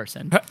different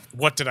person.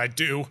 What did I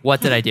do?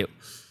 What did I do?"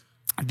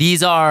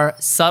 These are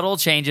subtle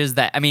changes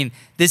that, I mean,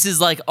 this is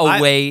like a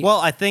way. Well,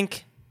 I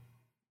think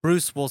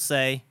Bruce will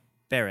say,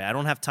 "Barry, I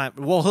don't have time."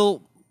 Well,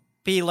 he'll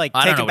be like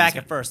I don't know taken what back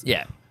he's at first.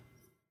 Yeah.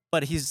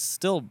 But he's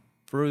still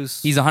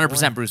Bruce. He's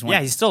 100% Bruce Wayne.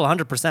 Yeah, he's still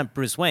 100%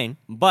 Bruce Wayne,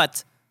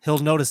 but he'll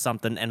notice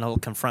something and he'll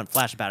confront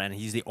Flash about it, and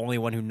he's the only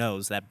one who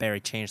knows that Barry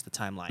changed the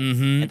timeline,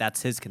 and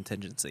that's his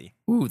contingency.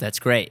 Ooh, that's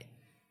great.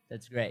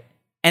 That's great.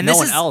 And No this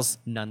one is, else,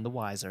 none the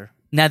wiser.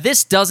 Now,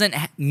 this doesn't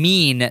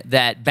mean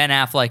that Ben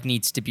Affleck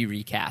needs to be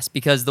recast,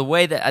 because the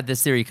way that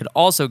this theory could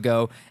also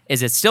go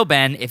is it's still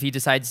Ben if he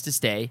decides to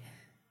stay,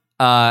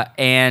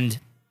 and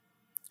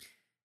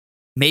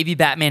maybe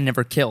Batman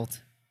never killed.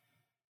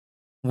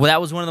 Well,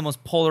 that was one of the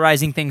most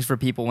polarizing things for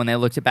people when they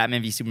looked at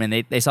Batman v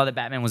Superman. They saw that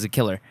Batman was a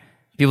killer.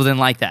 People didn't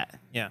like that.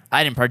 Yeah.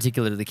 I didn't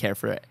particularly care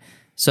for it.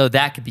 So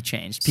that could be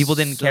changed. People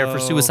didn't care for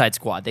So- Suicide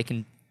Squad. They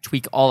can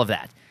tweak all of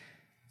that.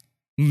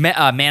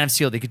 Man of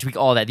Steel, they could tweak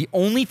all of that. The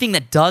only thing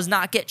that does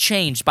not get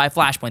changed by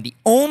Flashpoint, the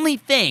only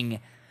thing,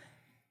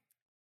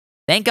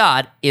 thank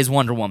God, is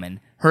Wonder Woman.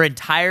 Her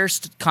entire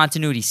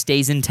continuity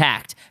stays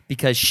intact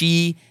because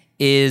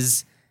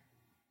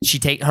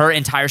her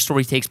entire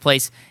story takes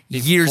place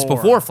years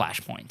before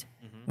Flashpoint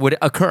would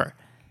occur.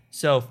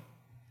 So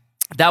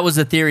that was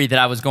a theory that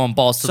I was going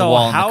balls to the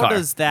wall in the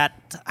car.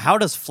 How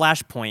does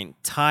Flashpoint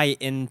tie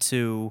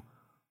into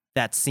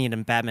that scene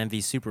in Batman v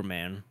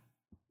Superman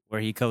where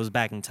he goes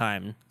back in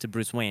time to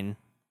Bruce Wayne,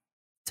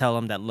 tell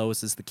him that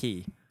Lois is the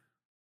key?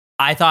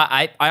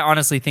 I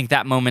honestly think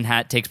that moment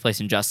takes place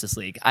in Justice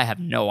League. I have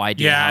no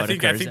idea Yeah, how I it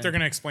think occurs. they're going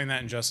to explain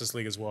that in Justice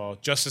League as well.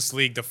 Justice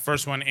League, the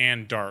first one,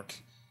 and Dark.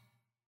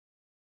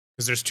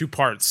 Because there's two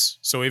parts.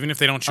 So even if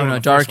they don't show no, the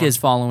Dark first one- is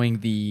following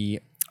the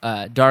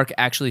Dark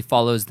actually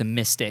follows the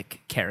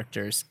Mystic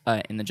characters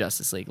in the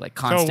Justice League, like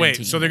So Constantine.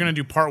 wait, so they're going to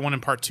do part 1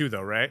 and part 2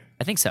 though, right?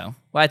 I think so.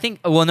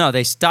 Well, no,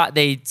 they said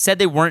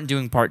they weren't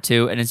doing part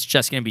 2, and it's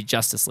just going to be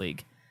Justice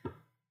League.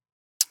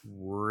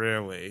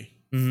 Really?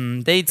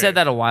 They said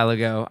that a while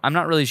ago. I'm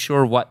not really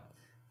sure what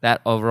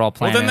that overall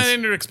plan Well, then is. they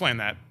need to explain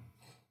that.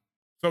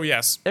 So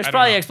yes, There's I don't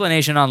probably know.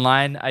 explanation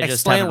online. I just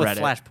Explain it haven't with read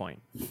it.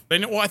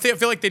 Flashpoint. Well, I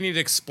feel like they need to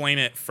explain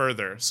it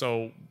further.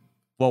 So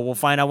Well, we'll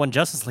find out when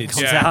Justice League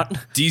comes Yeah. out.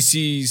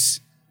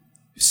 DC's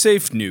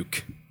safe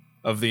nuke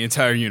of the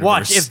entire universe.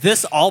 Watch, if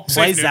this all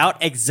plays nuke. out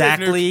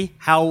exactly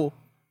how,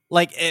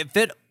 like, if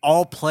it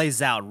all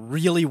plays out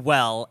really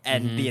well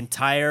and the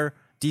entire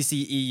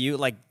DCEU,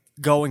 like,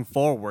 going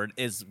forward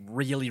is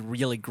really,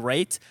 really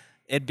great,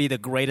 it'd be the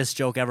greatest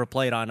joke ever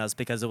played on us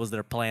because it was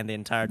their plan the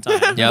entire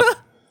time. Yep.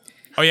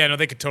 oh yeah, no,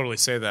 they could totally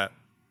say that.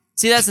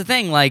 See, that's the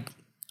thing. Like,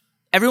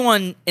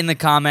 everyone in the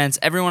comments,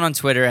 everyone on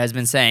Twitter has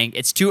been saying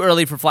it's too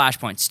early for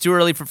Flashpoint. It's too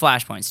early for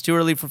Flashpoint. It's too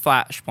early for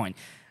Flashpoint.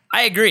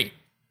 I agree.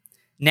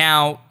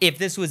 Now, if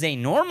this was a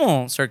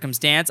normal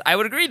circumstance, I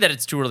would agree that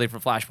it's too early for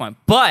Flashpoint.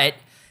 But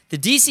the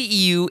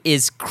DCEU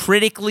is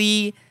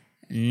critically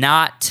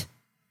not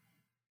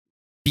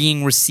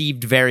being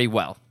received very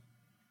well.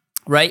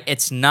 Right?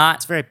 It's not.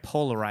 It's very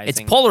polarizing.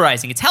 It's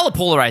polarizing. It's hella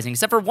polarizing,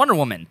 except for Wonder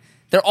Woman.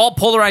 They're all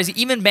polarizing.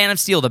 Even Man of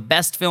Steel, the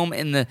best film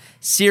in the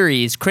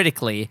series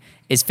critically,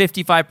 is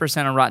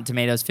 55% on Rotten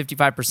Tomatoes.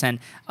 55%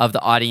 of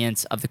the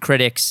audience, of the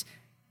critics,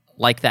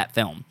 like that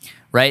film,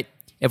 right?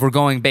 If we're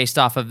going based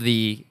off of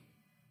the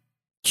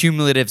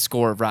cumulative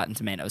score of Rotten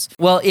Tomatoes.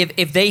 Well,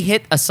 if they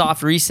hit a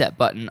soft reset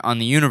button on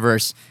the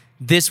universe,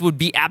 this would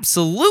be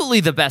absolutely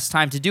the best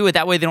time to do it.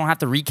 That way they don't have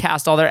to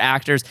recast all their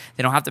actors.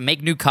 They don't have to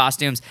make new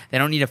costumes. They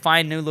don't need to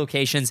find new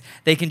locations.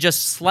 They can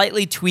just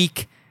slightly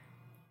tweak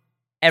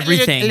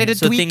everything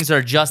so things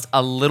are just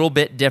a little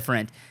bit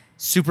different.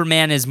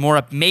 Superman is more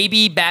up.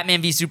 Maybe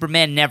Batman v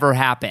Superman never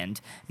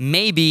happened.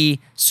 Maybe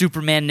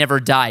Superman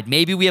never died.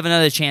 Maybe we have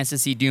another chance to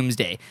see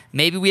Doomsday.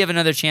 Maybe we have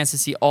another chance to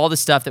see all the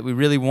stuff that we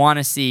really want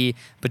to see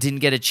but didn't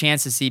get a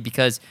chance to see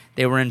because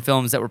they were in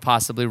films that were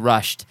possibly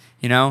rushed,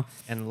 you know?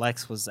 And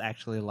Lex was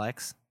actually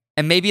Lex.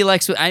 And maybe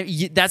Lex,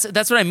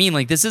 that's what I mean.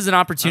 Like, this is an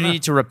opportunity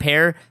to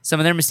repair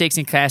some of their mistakes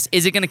in cast.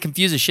 Is it going to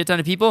confuse a shit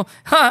ton of people?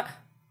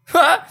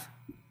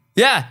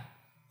 Yeah.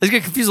 It's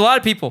going to confuse a lot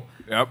of people.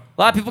 Yep.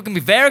 A lot of people can be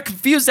very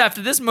confused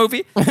after this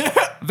movie.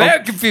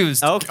 Very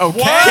confused. Okay.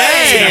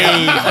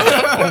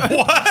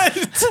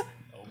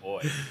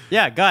 What?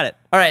 Yeah, got it.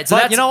 All right, so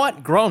But that's you know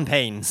what? Growing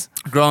pains.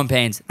 growing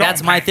pains.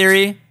 That's my pains.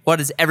 theory. What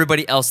does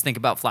everybody else think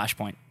about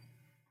Flashpoint?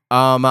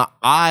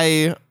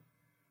 I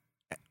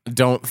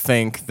don't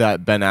think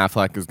that Ben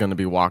Affleck is going to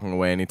be walking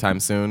away anytime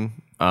soon.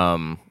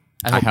 I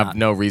have not.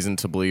 no reason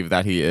to believe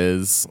that he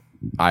is.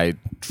 I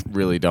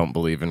really don't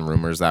believe in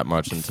rumors that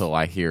much until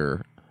I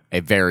hear a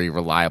very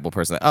reliable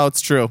person. Oh,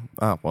 it's true.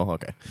 Oh, well,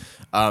 okay.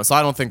 So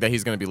I don't think that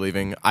he's going to be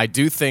leaving. I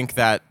do think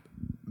that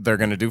they're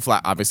going to do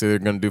obviously they're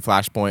going to do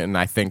Flashpoint, and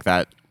I think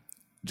that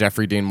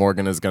Jeffrey Dean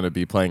Morgan is going to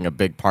be playing a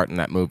big part in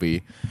that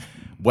movie.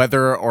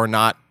 Whether or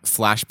not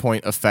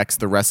Flashpoint affects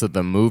the rest of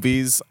the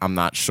movies, I'm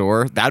not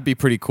sure. That'd be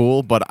pretty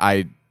cool, but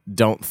I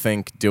don't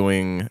think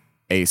doing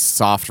a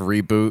soft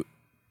reboot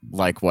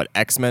like what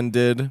X-Men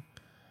did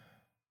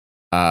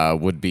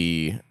would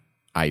be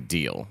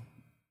ideal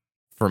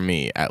for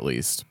me, at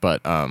least.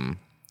 But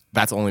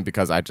that's only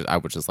because I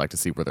would just like to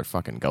see where they're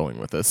fucking going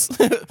with this.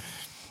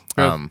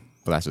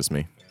 But that's just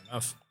me.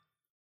 Enough.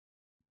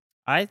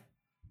 I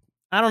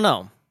don't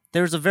know.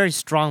 There's a very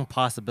strong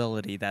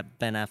possibility that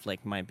Ben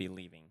Affleck might be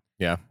leaving.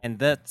 Yeah. And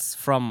that's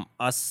from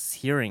us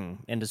hearing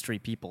industry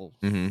people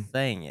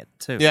saying it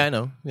too. Yeah, I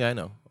know.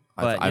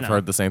 But, I've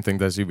heard the same thing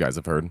that you guys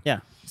have heard. Yeah.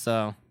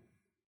 So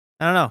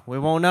I don't know. We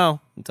won't know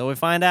until we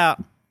find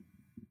out.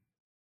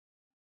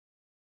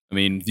 I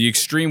mean, the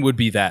extreme would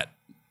be that,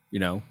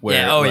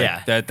 where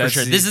for that's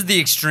sure. This is the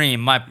extreme,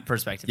 my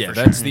perspective. yeah, for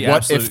that's sure. the What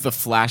absolute. if the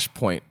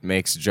Flashpoint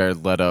makes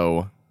Jared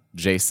Leto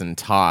Jason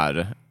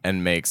Todd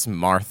and makes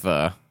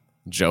Martha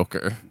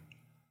Joker?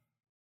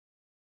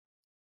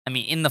 I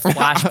mean, in the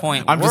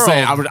Flashpoint I'm world, just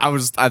saying.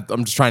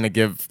 I'm just trying to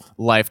give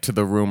life to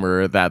the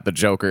rumor that the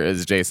Joker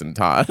is Jason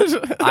Todd.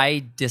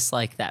 I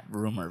dislike that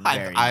rumor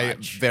very I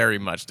much. very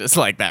much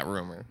dislike that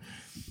rumor.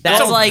 That's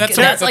Well, like that's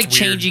that's, fair. like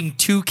That's weird. changing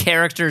two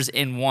characters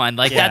in one.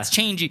 Like Yeah. that's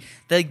changing.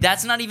 Like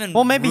that's not even.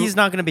 Well, maybe he's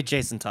not going to be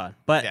Jason Todd,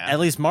 but Yeah. at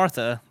least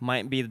Martha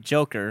might be the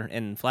Joker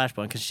in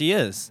Flashpoint because she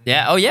is.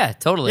 Yeah. Oh yeah.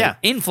 Totally. Yeah.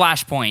 In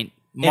Flashpoint,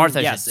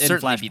 Martha yes, should in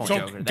certainly be the Flashpoint. So,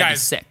 Joker. That'd guys,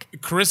 be sick.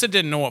 Carissa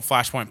didn't know what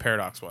Flashpoint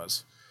Paradox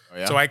was.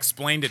 yeah? So I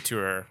explained it to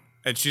her,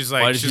 and she's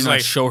like, Why did you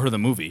not show her the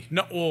movie?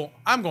 No, well,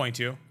 I'm going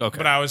to. Okay.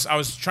 But I was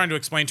trying to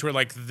explain to her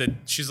like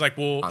she's like,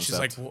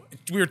 Concept.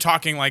 we were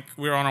talking like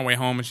we were on our way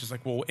home, and she's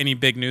like, well, any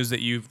big news that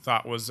you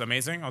thought was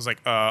amazing? I was like,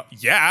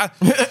 yeah.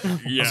 I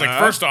was like,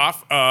 first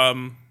off,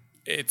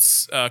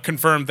 it's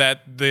confirmed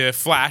that the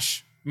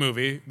Flash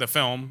movie, the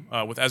film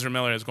with Ezra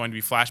Miller, is going to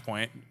be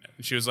Flashpoint.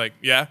 And she was like,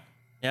 yeah.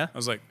 Yeah. I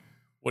was like,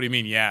 what do you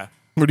mean, yeah?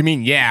 What do you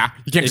mean? Yeah,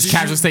 you can't just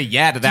casually say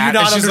yeah to that.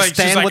 not And she's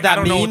understand like, what that I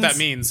don't know what means? that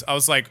means. I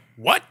was like,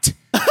 what?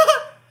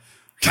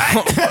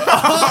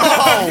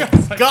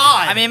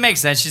 I mean, it makes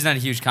sense. She's not a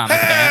huge comic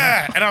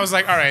fan. And I was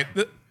like, all right,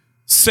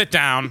 sit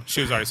down.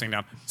 She was already sitting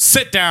down.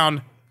 Sit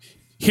down.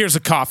 Here's a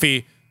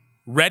coffee.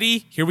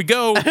 Ready? Here we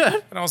go.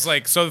 And I was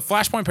like, so the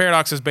Flashpoint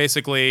Paradox is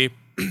basically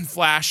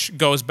Flash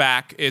goes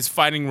back, is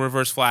fighting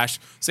Reverse Flash,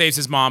 saves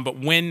his mom, but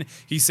when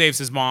he saves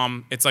his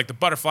mom, it's like the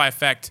butterfly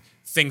effect.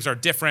 Things are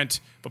different,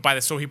 but by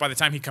the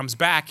time he comes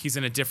back, he's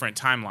in a different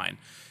timeline.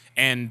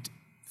 And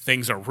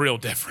things are real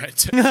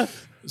different.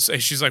 So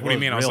she's like, what do you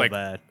mean? I was Real like,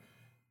 bad.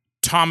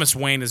 Thomas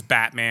Wayne is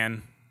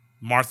Batman,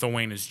 Martha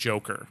Wayne is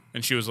Joker.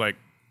 And she was like,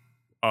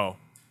 oh,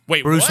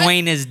 wait, Bruce what?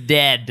 Wayne is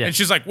dead. And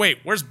she's like, wait,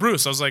 where's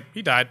Bruce? I was like,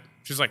 he died.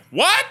 She's like,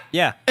 what?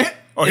 Yeah.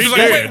 Oh, he's like,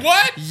 wait,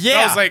 what?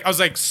 Yeah. I was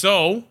like,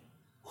 so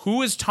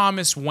who is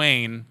Thomas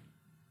Wayne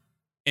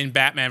in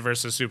Batman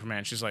versus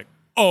Superman? She's like,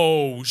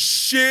 oh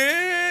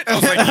shit. I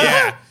was like,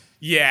 yeah,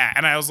 yeah.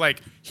 And I was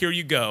like, here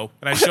you go.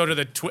 And I showed her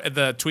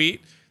the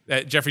tweet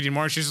that Jeffrey Dean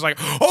Morgan. She's just like,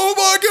 oh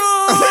my god.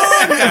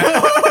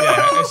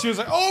 Yeah. And she was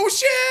like, oh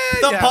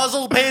shit. The Yeah.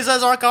 puzzle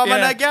pieces are coming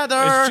Yeah. together.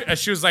 And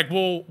she was like,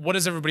 well, what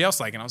is everybody else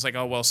like? And I was like,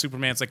 oh, well,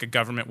 Superman's like a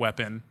government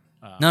weapon.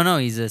 No,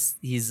 he's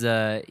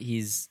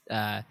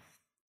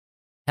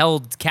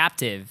held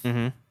captive.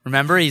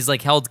 Remember, he's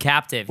like held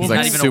captive. He's like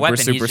not even super, a weapon.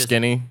 super he's just,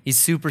 skinny. He's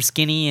super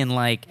skinny and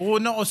like Well,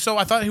 no, so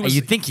I thought he was.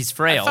 you'd think he's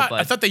frail, I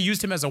but thought they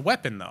used him as a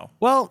weapon, though.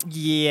 Well,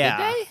 yeah.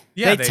 Did they?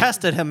 Yeah, they they-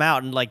 tested him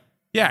out and like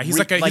Yeah, he's Re-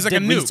 like a like,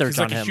 did nuke. research He's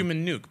like on a him.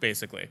 human nuke,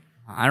 basically.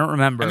 I don't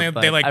remember. And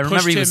but they like I pushed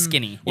remember he him. was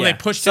skinny. Well, Yeah. they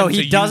pushed so him.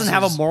 he to doesn't use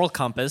have a his- moral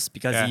compass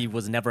because Yeah. he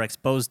was never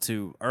exposed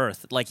to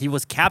Earth. Like he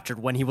was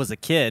captured when he was a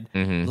kid,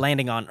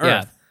 landing on Yeah.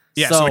 Earth.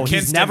 Yeah, so, so the he's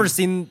Kents never didn't-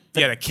 seen.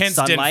 the Kents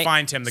didn't sunlight,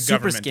 find him, the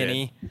super government did.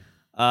 skinny.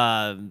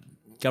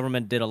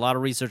 Government did a lot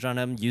of research on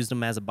him, used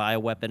him as a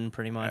bioweapon,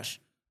 pretty much.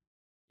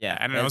 Yeah,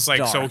 And I was it's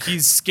like, so dark.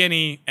 he's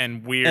skinny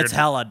and weird. It's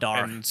hella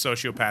dark. and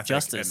sociopathic.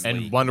 Justice And,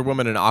 League. And Wonder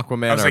Woman and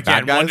Aquaman I was are like,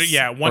 bad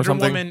yeah, guys. Wonder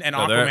something? Woman and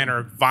No, they're- Aquaman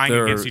are vying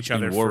they're against each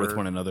other in war for, with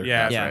one another.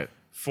 Yeah, Yeah. right.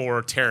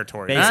 for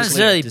territory. Not Basically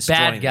necessarily destroying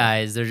bad them.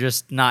 guys. They're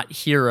just not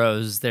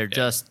heroes. They're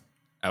just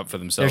Out for their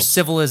themselves.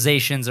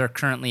 civilizations are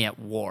currently at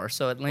war.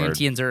 So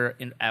Atlanteans are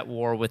at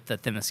war with the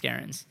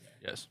Themyscirans,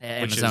 yes.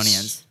 Which is-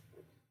 Amazonians.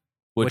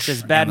 which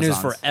is bad news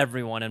Amazons. for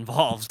everyone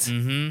involved. But Yeah,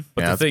 the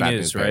that's thing bad is,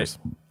 news right? bears.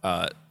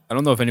 I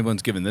don't know if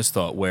anyone's given this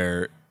thought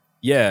where,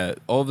 yeah,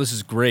 all of this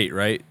is great,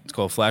 right? It's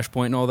called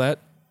Flashpoint and all that.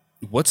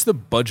 What's the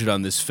budget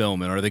on this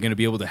film, and are they going to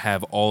be able to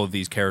have all of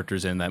these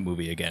characters in that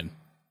movie again?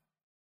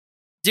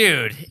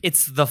 Dude,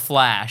 it's The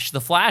Flash.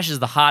 The Flash is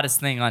the hottest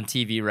thing on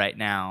TV right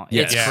now.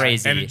 Yeah. It's Yeah,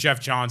 crazy. And Jeff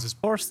Johns is.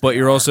 Of course, But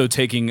you're also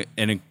taking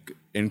an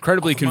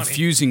incredibly All the money.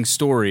 confusing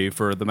story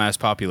for the mass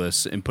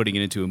populace and putting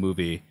it into a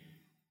movie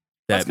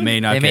that may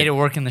not they get... made it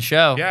work in the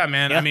show. Yeah,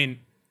 man. Yeah. I mean,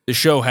 the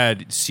show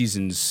had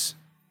seasons.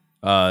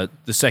 The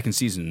second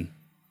season,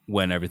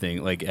 when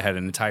everything like it had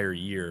an entire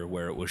year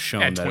where it was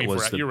shown Yeah, that it 24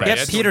 was the you're right. Get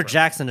best. That's Peter 24.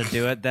 Jackson to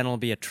do it, then it'll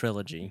be a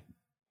trilogy.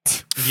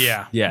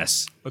 Yeah.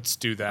 Yes. Let's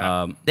do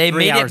that. They 3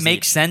 made it hours make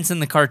each. sense in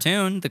the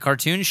cartoon. The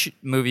cartoon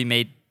movie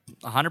made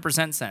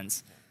 100%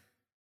 sense.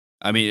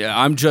 I mean,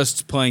 I'm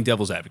just playing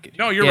devil's advocate.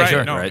 no, you're Yeah, right.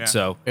 sure. No, right? yeah.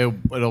 So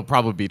It'll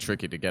probably be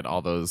tricky to get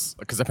all those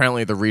because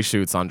apparently the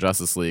reshoots on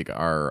Justice League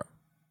are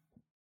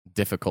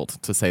difficult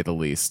to say the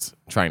least.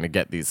 Trying to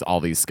get all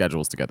these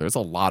schedules together. There's a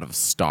lot of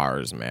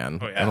stars, man,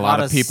 Oh, yeah. and a lot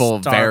of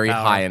people star very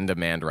power. high in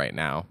demand right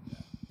now.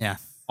 Yeah.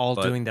 All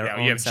But- doing their Yeah,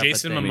 own you have separate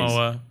Jason things.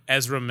 Momoa,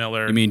 Ezra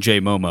Miller. you mean Jay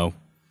Momo?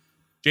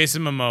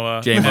 Jason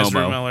Momoa, Jay Ezra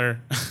Momo. Miller.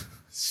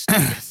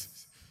 Stupid.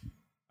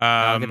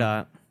 Gal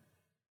Gadot.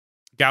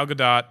 Gal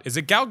Gadot. Is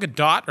it Gal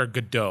Gadot or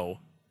Godot?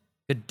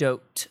 Godot,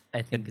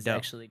 I think is Godot.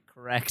 actually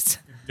correct.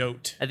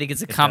 Dote. I think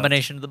it's a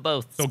combination of the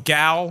both. So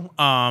Gal,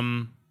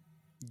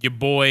 your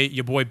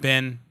boy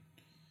Ben.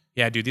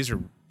 Yeah, dude, these are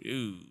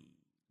ooh.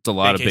 It's a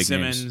lot of J.K. big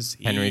Simmons, names.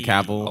 Henry E- A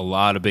Cavill.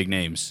 lot of big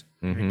names.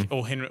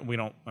 Oh, Henry.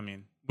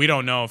 We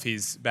don't know if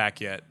he's back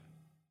yet.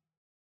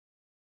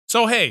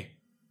 So hey,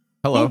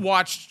 Hello. who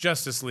watched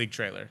Justice League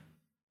trailer?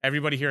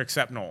 Everybody here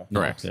except Noel.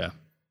 Correct. Yeah.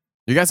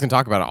 You guys can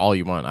talk about it all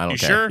you want. I don't You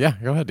care. sure? Yeah,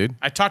 go ahead, dude.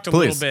 I talked a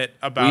Please. little bit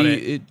about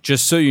it.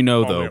 Just so you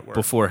know, While we're though, at work.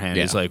 beforehand,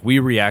 Yeah. is like we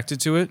reacted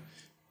to it,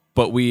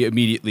 but we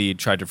immediately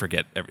tried to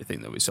forget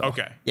everything that we saw.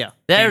 Okay. Yeah.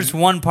 There's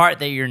one part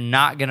that you're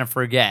not going to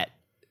forget.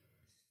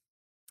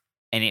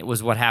 And it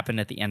was what happened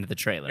at the end of the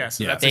trailer. Yeah,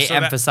 so Yeah. that's They so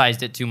that-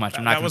 emphasized it too much.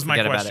 I'm not that going was to my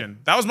forget about it. question.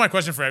 That was my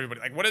question for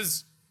everybody. Like,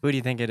 Who do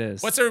you think it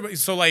is? what's everybody?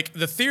 So like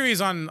the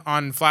theories on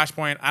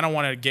Flashpoint. I don't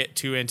want to get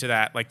too into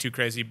that, like too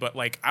crazy, but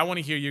like I want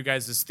to hear you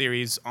guys'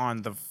 theories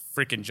on the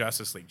freaking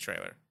Justice League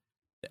trailer.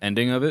 The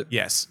ending of it.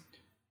 Yes,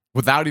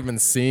 Without even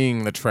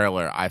seeing the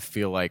trailer, I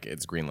feel like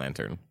it's Green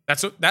Lantern.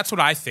 that's what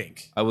I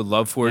think. I would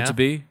love for it Yeah. to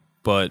be,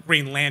 but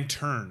Green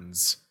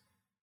Lanterns.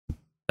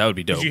 that would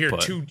be dope. 'Cause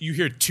you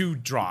hear but two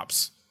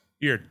drops.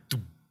 You hear, doop,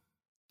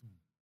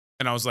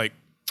 and I was like,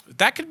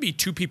 that could be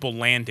two people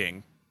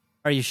landing.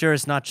 Are you sure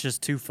it's not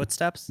just 2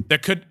 footsteps?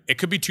 It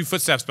could be two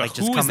footsteps, but Like,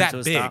 just who is coming that to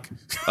a big?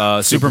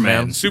 stop?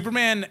 Superman.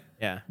 Superman.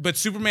 Yeah. But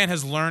Superman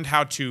has learned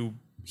how to.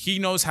 He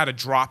knows how to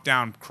drop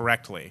down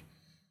correctly.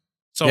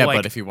 So Yeah, like,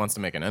 but if he wants to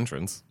make an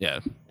entrance, Yeah.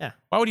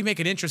 why would he make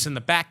an entrance in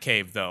the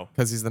Batcave though?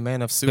 because he's the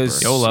man of super.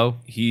 Because YOLO.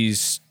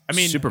 He's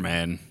Superman.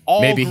 Superman.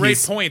 All Maybe great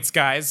he's- points,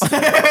 guys.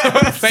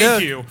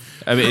 Thank you.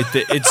 I mean,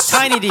 it's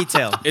Tiny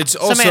detail. it's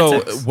also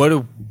Semantics.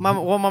 what My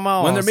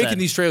mama when they're said. making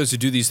these trailers to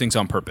do these things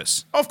on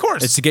purpose. Of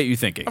course. It's to get you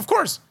thinking. Of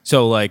course.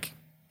 So like,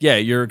 yeah,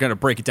 you're gonna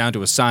break it down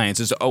to a science.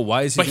 It's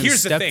why is he But gonna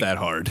here's the step thing. that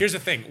hard? Here's the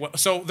thing.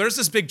 So there's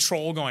this big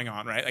troll going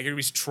on, right? Like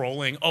everybody's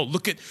trolling. Oh,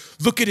 look at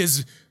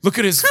his look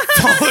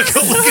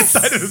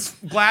inside of his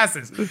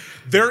glasses.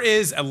 There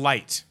is a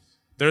light.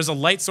 There's a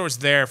light source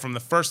there from the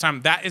first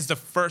time. That is the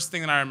first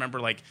thing that I remember,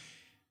 like,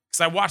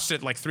 because I watched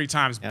it like 3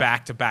 times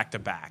back to back to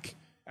back,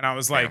 and I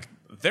was like,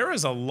 there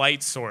is a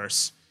light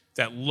source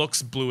that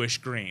looks bluish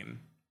green.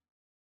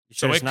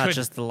 Sure so it's it not could-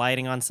 just the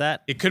lighting on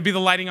set? It could be the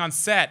lighting on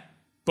set,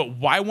 but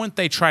why wouldn't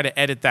they try to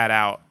edit that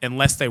out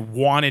unless they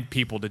wanted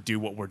people to do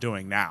what we're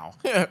doing now?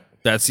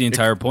 That's the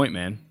entire point,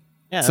 man.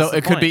 Yeah, So that's the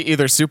it could point. be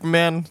either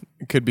Superman,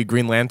 it could be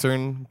Green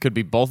Lantern, could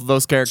be both of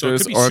those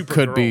characters, be or it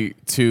could Supergirl. be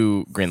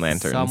 2 Green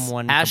Lanterns.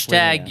 someone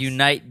Hashtag completely else.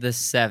 unite the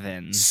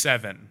 7.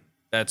 7.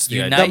 That's the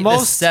Unite idea. The the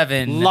most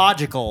 7.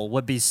 logical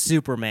would be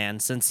Superman,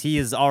 since he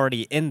is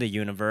already in the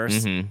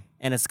universe, Mm-hmm.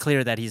 and it's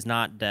clear that he's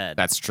not dead.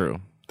 That's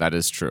true. That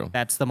is true.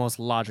 That's the most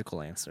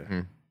logical answer. Hmm.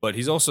 But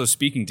he's also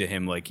speaking to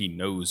him like he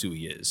knows who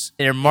he is.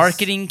 Their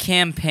marketing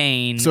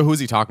campaign So who's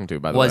he talking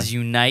to, by the was way?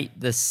 unite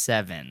the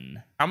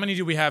 7. How many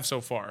do we have so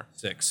far?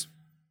 6.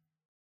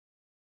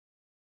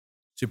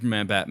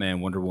 Superman, Batman,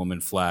 Wonder Woman,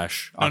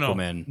 Flash, Oh, no,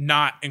 Aquaman.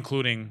 not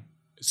including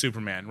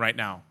Superman right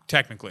now,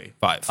 technically.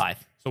 5.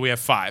 5. So we have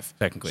 5.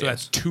 Technically, So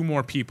that's yes. 2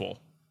 more people.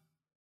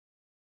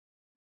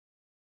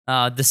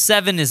 The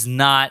 7 is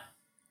not.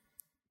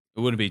 It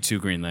wouldn't be 2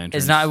 Green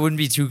Lanterns. It's not. It wouldn't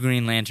be 2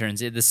 Green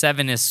Lanterns. The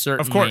 7 is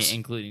certainly course.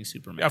 including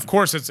Superman. Of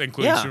course, it's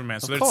including Yeah, Superman.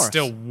 So of there's course.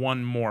 still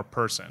 1 more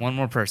person. One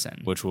more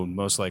person. Which will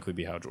most likely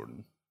be Hal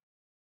Jordan.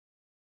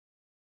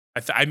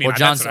 I mean, Or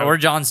John that's what I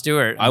would- John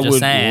Stewart. I I'm just would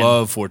saying.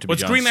 love for it to be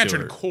What's John Green Lantern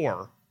Stewart.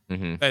 Corps?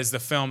 Mm-hmm. That is the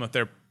film that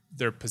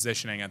they're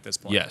positioning at this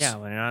point. Yes. Yeah,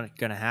 we're not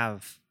going to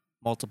have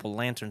multiple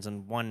lanterns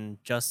in one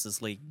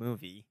Justice League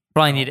movie.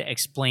 Probably need to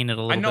explain it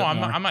a little I know. bit I'm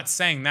more. not, I'm not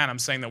saying that. I'm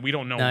saying that we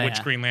don't know No, which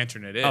yeah. Green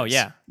Lantern it is. Oh,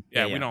 yeah.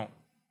 Yeah, Yeah, we yeah. don't.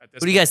 At this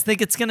Who do you guys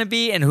think it's gonna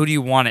be, and who do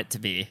you want it to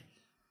be?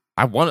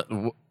 I want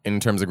it, in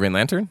terms of Green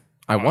Lantern,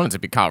 I want it to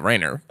be Kyle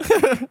Rayner.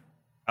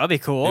 That'd be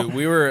cool.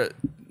 We were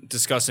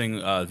discussing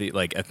the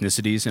like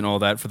ethnicities and all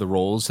that for the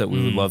roles that we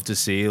Mm. would love to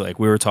see. Like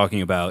we were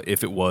talking about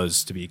if it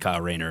was to be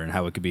Kyle Rayner and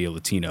how it could be a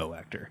Latino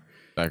actor.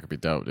 That could be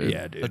dope, dude.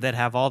 Yeah, dude. But they'd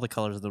have all the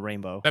colors of the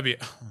rainbow. That'd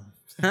be.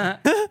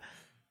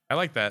 I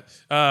like that.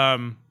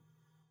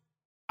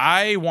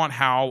 I want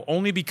Hal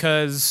only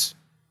because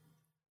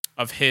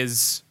of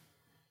his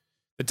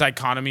the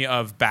dichotomy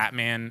of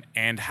Batman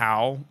and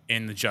Hal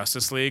in the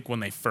Justice League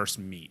when they first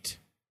meet.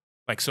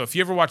 Like, so if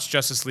you ever watch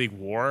Justice League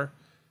War,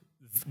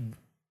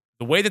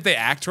 the way that they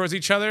act towards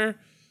each other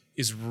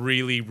is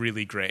really,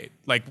 really great.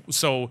 Like,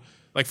 so,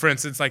 like for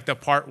instance, like the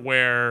part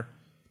where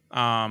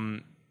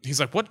he's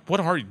like,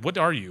 "What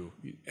are you?"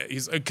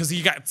 He's because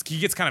he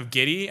gets kind of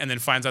giddy and then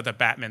finds out that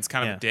Batman's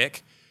kind of a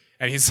dick,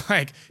 and he's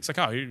like,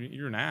 "Oh,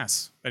 you're an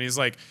ass," and he's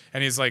like,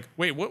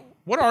 "Wait,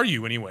 what are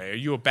you anyway? Are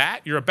you a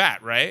bat? You're a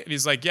bat, right?" And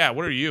he's like, "Yeah,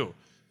 what are you?" And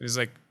he's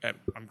like,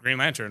 "I'm Green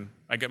Lantern.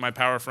 I get my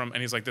power from,"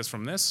 and he's like,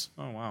 from this?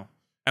 Oh wow.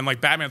 And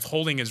like Batman's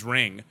holding his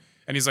ring.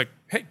 And he's like,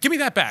 "Hey, give me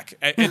that back."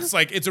 It's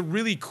like it's a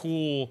really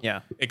cool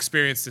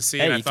experience to see.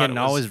 Hey, and I you thought can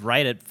always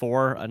write it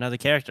for another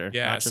character.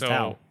 yeah. not just So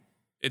Hal.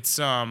 it's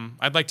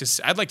I'd like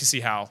to see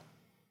Hal.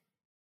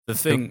 The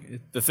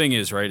thing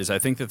is, right, is I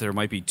think that there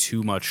might be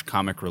too much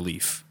comic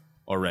relief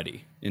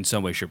already in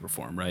some way, shape, or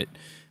form, right?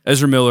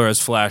 Ezra Miller as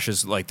Flash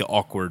is like the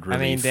awkward relief.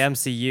 I mean, the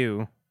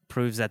MCU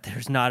proves that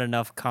there's not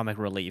enough comic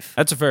relief.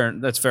 That's fair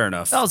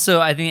enough. Also,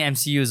 I think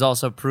MCU has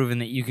also proven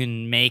that you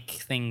can make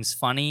things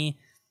funny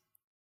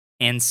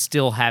and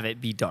still have it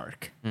be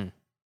dark.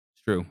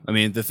 True. I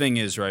mean, the thing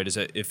is, right, is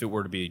that if it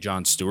were to be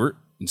Jon Stewart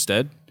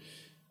instead,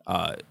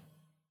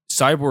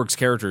 Cyborg's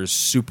character is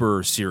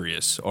super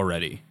serious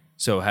already.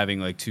 So having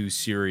like two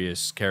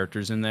serious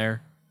characters in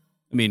there,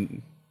 I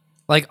mean,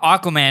 Like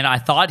Aquaman, I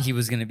thought he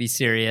was going to be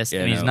serious,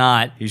 and he's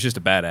not. He's just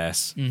a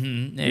badass.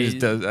 He just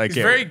does, I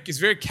can't, He's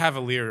very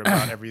cavalier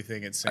about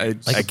everything. It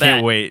seems I a can't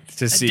bat. wait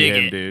to see dig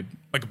him, it. dude.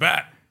 like a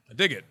bat. I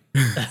dig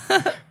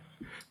it.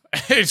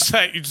 It's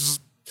like you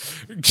just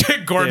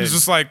Gordon's Dude.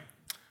 just like,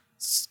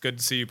 it's good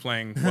to see you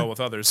playing well with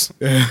others.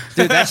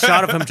 Dude, that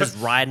shot of him just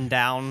riding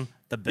down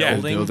the Yeah.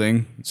 building.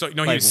 Building. So he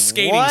Like, was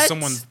skating what?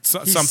 someone He's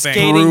something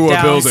skating Through a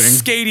down, building.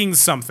 skating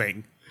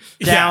something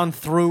down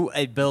through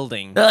a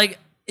building. They're like,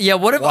 yeah,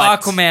 what if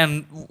What?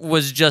 Aquaman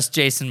was just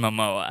Jason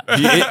Momoa?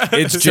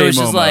 It's So J it's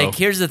just Momo. like,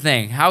 here's the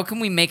thing. How can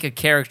we make a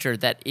character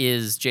that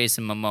is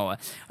Jason Momoa?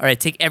 All right,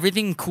 take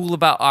everything cool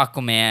about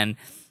Aquaman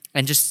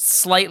and just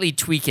slightly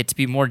tweak it to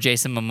be more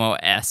Jason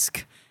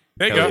Momoa-esque.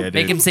 There you Hell go. yeah,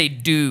 Make dude. him say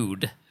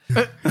dude.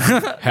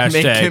 Hashtag,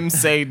 Make him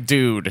say,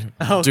 "Dude,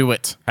 do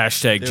it."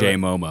 hashtag J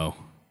Momo.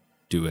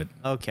 Do it.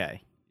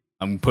 Okay.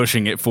 I'm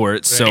pushing it for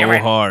it so Do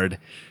it. hard.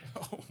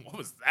 What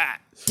was that?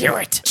 Do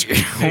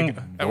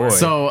it. Boy.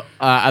 So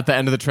at the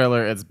end of the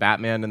trailer, it's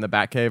Batman in the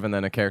Batcave, and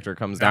then a character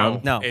comes down.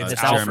 No, It's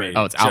it's Jeremy. Alfred.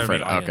 Oh, it's Jeremy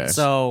Alfred. Irons. Okay.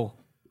 So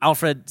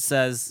Alfred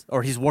says,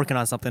 or he's working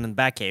on something in the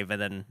Batcave,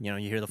 and then you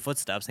hear the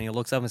footsteps, and he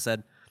looks up and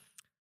said,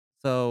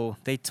 "So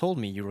they told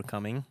me you were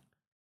coming."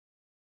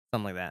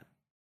 Something like that.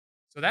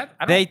 So that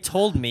I don't, They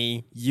told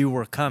me you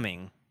were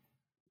coming.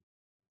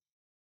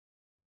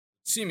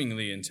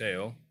 Seemingly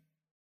entail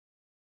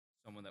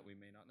someone that we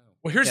may not know.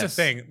 well, here's the Yes.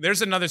 thing.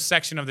 There's another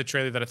section of the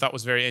trailer that I thought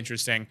was very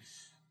interesting.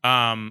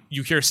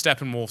 You hear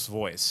Steppenwolf's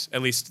voice.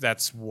 At least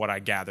that's what I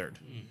gathered.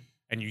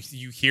 And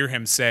you hear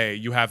him say,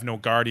 "You have no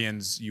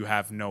guardians. You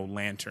have no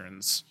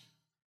lanterns."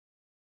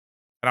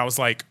 And I was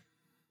like,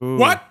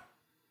 "What?"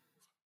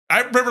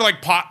 I remember like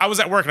I was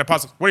at work and I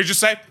paused. What did you just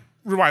say?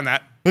 Rewind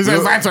that. He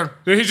says lantern.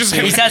 He just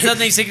He said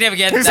something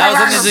significant. He That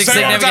was said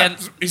something lanterns.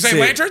 significant. He said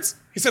lanterns?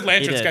 He said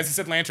lanterns, did. guys. He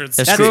said lanterns.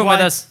 They're That's screwing why-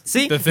 with us.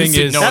 See, The thing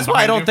is, that's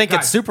why I don't you. think it's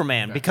Guys.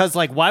 Superman. Because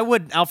like, why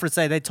would Alfred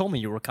say they told me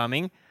you were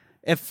coming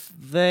if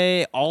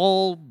they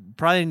all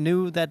probably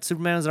knew that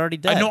Superman was already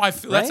dead? I know.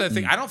 That's right? the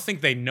thing. I don't think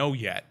they know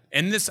yet.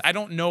 And this, I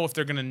don't know if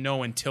they're gonna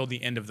know until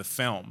the end of the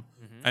film,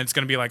 and it's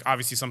gonna be like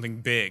obviously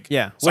something big.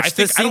 Yeah, So which I think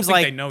this I don't seems think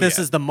they like know this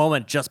yet. is the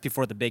moment just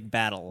before the big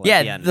battle. at the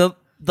Yeah, end.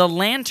 the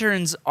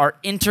lanterns are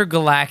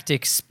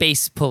intergalactic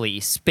space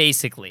police,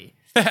 basically.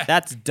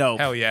 That's dope.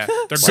 Hell yeah.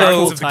 They're So-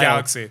 Guardians of the Title.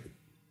 Galaxy.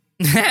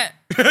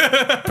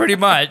 Pretty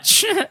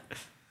much.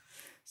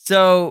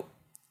 So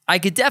I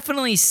could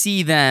definitely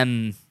see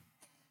them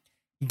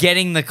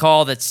getting the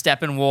call that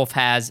Steppenwolf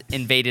has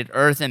invaded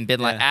Earth and been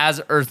like, Yeah.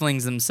 as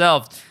Earthlings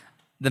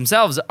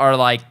themselves are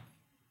like,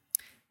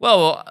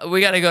 well,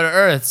 we got to go to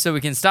Earth so we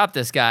can stop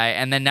this guy.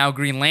 And then now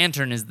Green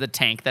Lantern is the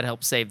tank that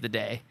helps save the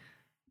day.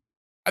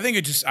 I think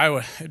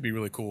it'd be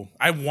really cool.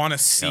 I want to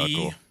see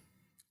cool.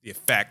 the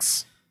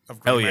effects of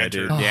Green Hell yeah,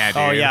 Lantern. dude. Yeah, dude.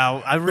 Oh yeah,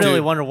 I really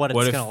Dude, wonder what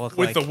what it's if- gonna look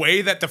With like. the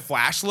way that the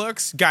Flash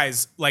looks,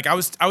 guys, like I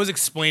was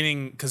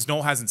explaining because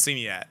Noel hasn't seen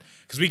it yet.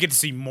 Because we get to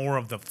see more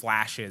of the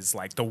Flashes,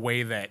 like the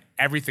way that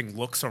everything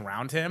looks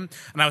around him.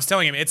 And I was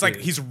telling him, it's like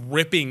he's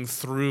ripping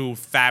through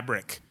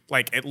fabric.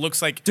 Like it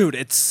looks like Dude,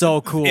 it's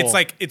so cool. It's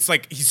like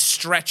he's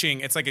stretching.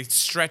 It's like he's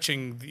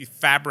stretching the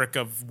fabric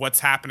of what's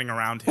happening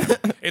around him.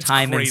 It's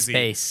Time and crazy.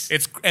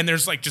 space. And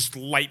there's like just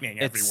lightning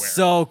it's everywhere.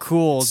 so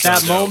cool. That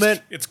dope.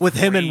 moment It's with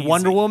him and crazy.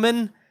 Wonder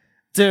Woman,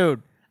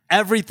 dude.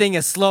 Everything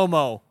is slow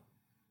mo.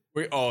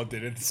 We all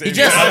did it the same. He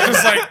just, I was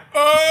just like,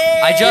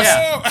 oh. I just,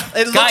 Yeah.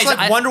 It looks Guys, like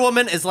I- Wonder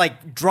Woman is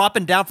like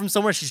dropping down from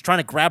somewhere. She's trying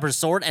to grab her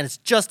sword, and it's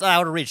just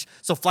out of reach.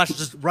 So Flash is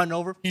just running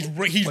over. He's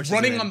Pushes her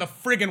running in. on the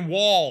friggin'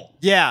 wall.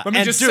 Yeah, Let me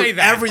and just dude, say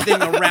that.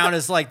 everything around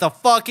is like the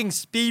fucking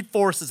Speed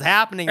Force is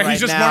happening And right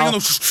he's just now. running on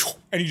the,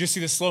 and you just see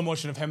the slow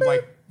motion of him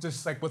like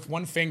just like with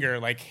one finger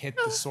like hit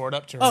the sword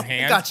up to her Oh,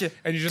 hand. gotcha.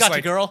 And you just Gotcha,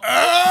 like, girl.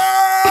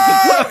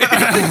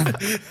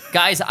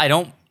 guys,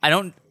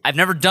 I've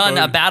never done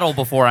a battle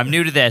before. I'm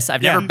new to this.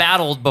 I've never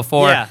battled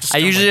before. Yeah. I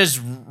usually just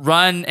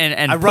run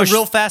and I run push.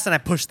 real fast and I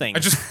push things. I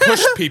just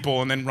push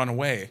people and then run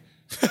away.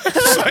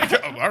 It's like,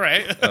 oh, all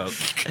right.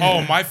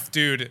 Oh my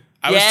dude.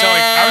 I was telling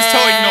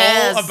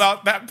Yes. Noel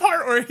about that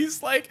part where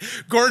he's like,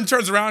 Gordon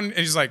turns around and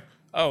he's like,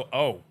 oh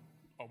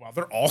wow,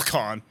 they're all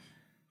gone.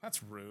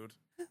 That's rude.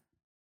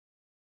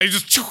 And he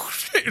just,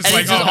 it's and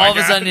like, it's just oh my all of a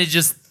God.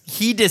 sudden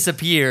he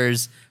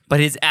disappears, but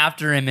his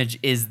after image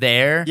is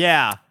there.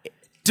 Yeah.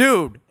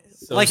 Dude,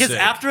 like his sick.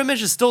 after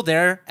image is still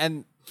there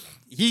and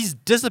he's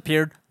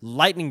disappeared.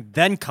 Lightning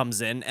then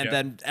comes in and Yeah.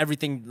 then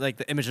everything, like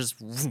the image just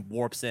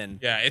warps in.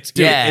 Yeah, it's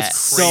Yeah. it's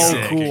So crazy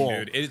looking, cool.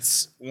 dude.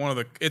 It's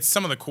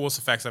some of the coolest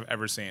effects I've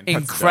ever seen.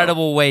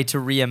 Incredible way to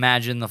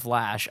reimagine the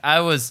Flash. I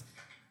was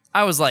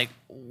like,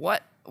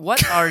 what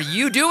are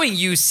you doing,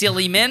 you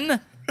silly men?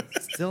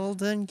 Still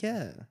didn't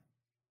get.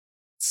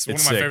 It's one of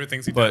It's my sick. favorite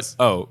things he But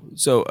does.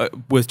 so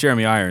with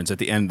Jeremy Irons at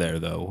the end there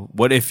though,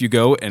 what if you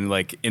go and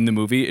like in the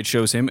movie it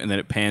shows him and then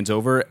it pans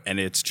over and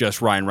it's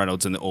just Ryan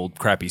Reynolds in the old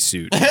crappy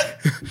suit?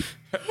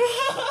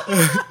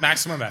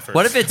 Maximum effort.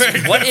 What if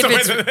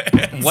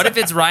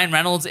it's Ryan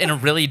Reynolds in a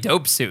really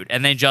dope suit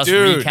and they just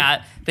Dude.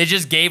 they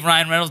just gave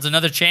Ryan Reynolds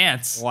another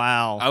chance?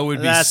 Wow. I would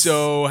be That's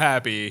so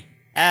happy.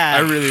 I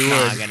really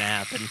not would. gonna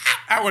happen.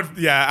 I would,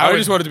 yeah. I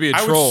just wanted to be a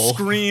I troll. would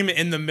scream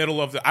in the middle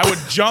of the. I would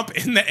jump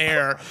in the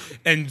air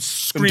and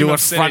scream do a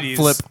front obscenities.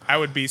 flip. I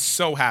would be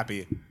so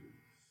happy.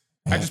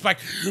 I just like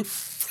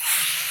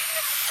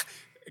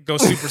go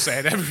Super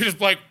Saiyan. Everybody's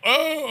just like,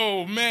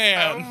 oh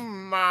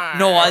man.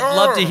 No, I'd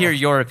love to hear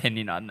your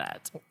opinion on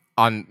that.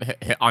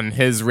 On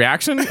his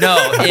reaction? No,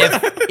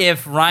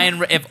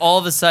 if all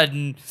of a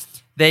sudden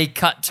they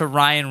cut to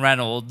Ryan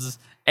Reynolds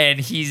and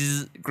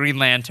he's Green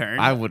Lantern.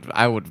 I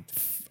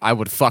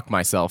would fuck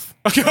myself.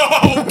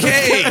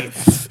 Okay.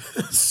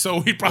 So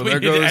we probably There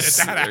need to edit goes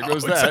that there out.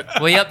 goes that.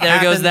 well, yep,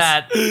 there goes Happens.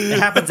 that. It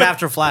happens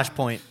after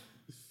Flashpoint.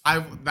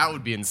 That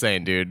would be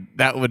insane, dude.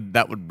 That would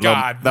blow,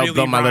 God, that would really,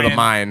 blow my little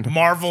Ryan? mind.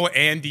 Marvel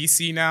and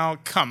DC now.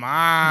 Come on.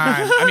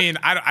 I mean,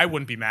 I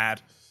wouldn't be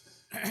mad.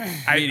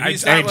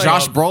 he's Hey, not like-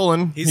 Josh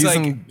Brolin. he's He's like-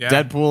 in Yeah.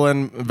 Deadpool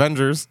and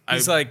Avengers.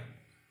 He's like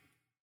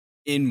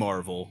in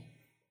Marvel.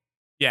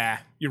 Yeah,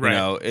 you're You right.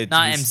 know, it's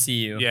Not he's-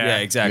 MCU. Yeah. Yeah,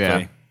 exactly.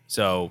 Yeah.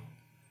 So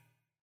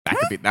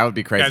That would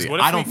be crazy. Guys, what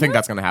if I don't we- think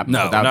that's gonna happen.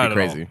 No, but that not would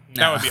be at all. crazy.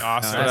 That would be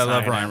awesome. but I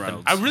love not Ryan gonna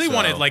Reynolds. I really so-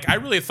 wanted, I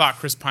really thought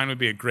Chris Pine would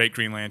be a great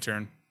Green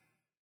Lantern.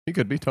 He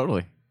could be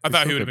totally. I thought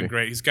he still would have could been be.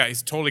 great.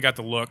 He's totally got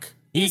the look.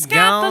 He's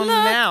gone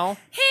now.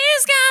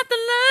 He's got the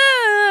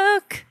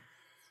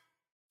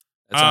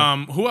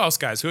look. Who else,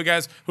 guys?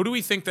 Who do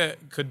we think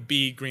that could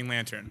be Green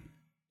Lantern?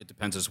 It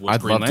depends on which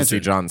I'd Green love Lantern. to see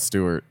John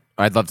Stewart.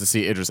 I'd love to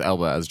see Idris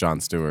Elba as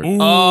John Stewart.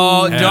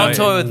 Oh, Hell don't yeah.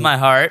 toy with my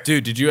heart.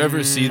 Dude, did you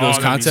ever see those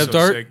Oh, that'd be concept so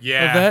art sick.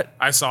 Yeah, of that?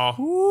 I saw.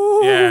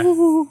 Yeah,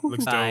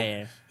 looks dope.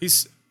 Fire.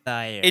 He's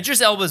Fire. Idris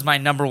Elba is my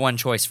number one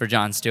choice for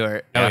Jon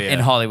Stewart Oh, yeah. in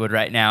Hollywood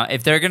right now.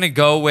 If they're gonna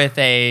go with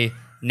a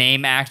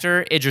name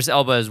actor, Idris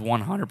Elba is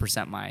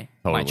 100% my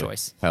Totally.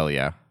 choice. Hell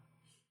yeah.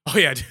 Oh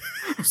yeah, dude.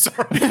 I'm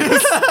sorry.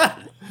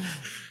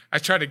 I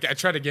tried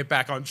to get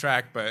back on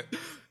track, but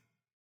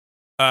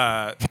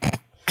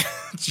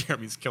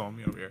Jeremy's killing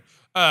me over here.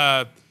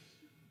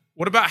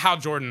 What about Hal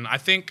Jordan? I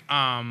think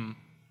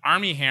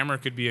Armie Hammer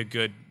could be a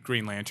good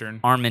Green Lantern.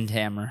 Armand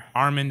Hammer.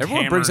 Armand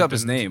Everyone Hammer brings up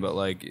his doesn't- name, but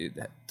like,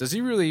 does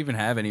he really even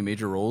have any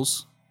major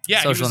roles?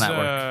 Yeah, Social he was,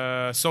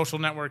 Network. Social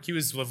Network. He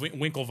was with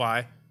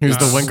Winklevi. He was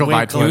the Winklevi Winkle.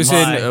 He twin. was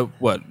Why? in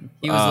what?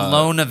 He was the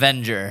Lone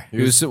Avenger.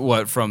 He was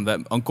what from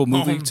that Uncle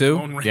movie too?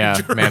 Lone Ranger.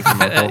 Yeah, Man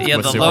from Uncle. Yeah,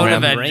 with the Superman. Lone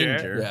Avenger.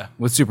 Ranger. Yeah,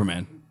 with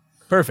Superman.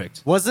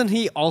 Perfect. Wasn't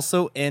he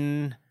also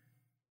in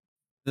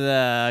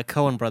the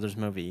Coen Brothers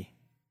movie?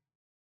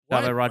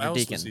 What By Roger else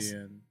was Deakins. he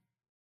in?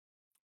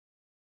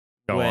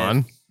 Go With-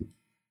 on.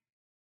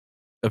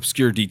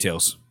 Obscure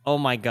details. Oh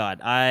my God,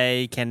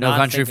 I cannot. No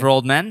Country think for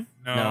Old Men.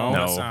 No, No.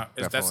 that's not.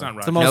 That's Definitely. not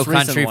right. The No most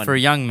recent Country one. for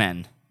Young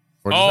Men.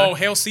 What'd you Oh, say?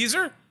 Hail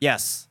Caesar.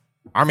 Yes,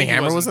 Armie think he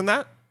Hammer was wasn't- in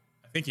that?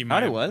 I think he Thought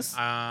might. it was.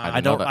 I I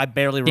know don't. that. I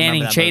barely remember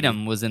Channing that Tatum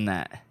movie. was in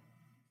that.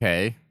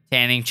 Okay.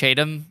 Channing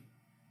Tatum.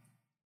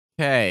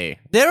 Okay.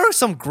 There are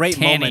some great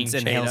Tanning moments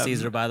in Hail Tatum.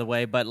 Caesar, by the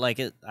way, but like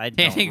it, I don't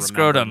Channing remember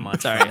Scrotum.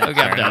 much. Sorry.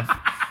 Okay, I'm done.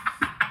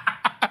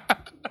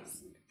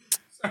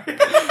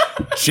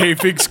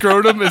 Chafing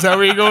scrotum. Is that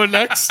where you're going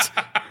next?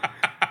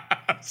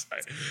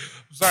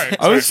 Sorry.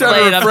 I was Play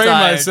trying it to up refrain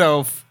tight.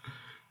 myself.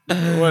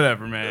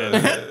 Whatever, man.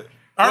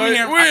 Armie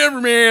Hammer.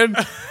 Whatever, man.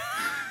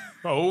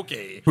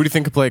 Okay. Who do you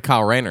think could play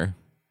Kyle Rayner?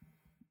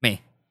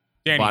 Me.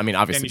 Danny, Well, I mean,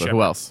 obviously, Danny but who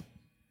Shepard. else?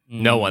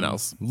 No one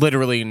else.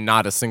 Literally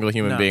not a single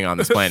human No. being on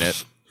this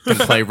planet. can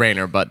play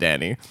Rainer but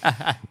Danny.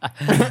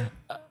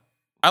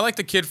 I like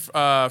the kid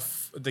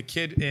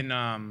in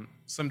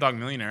Slumdog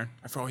Millionaire.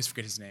 I always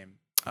forget his name.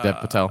 Dev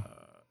Patel.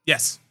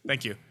 Yes,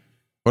 thank you.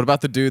 What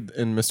about the dude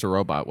in Mr.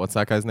 Robot? What's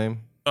that guy's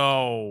name?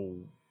 Oh,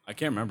 I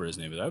can't remember his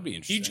name, but that would be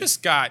interesting.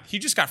 he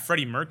just got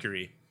Freddie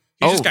Mercury.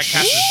 He just got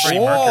cast as Freddie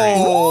Mercury.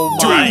 Oh,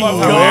 Dude, I love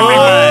how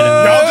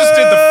y'all just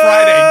did the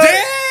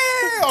Friday.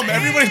 Damn,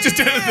 everybody just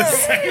did it at the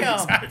same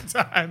exact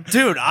time.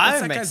 dude, that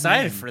I'm guy's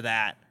excited name? for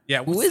that.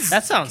 Yeah, Who is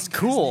That sounds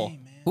cool.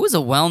 Who is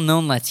a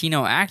well-known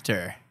Latino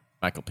actor?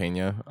 Michael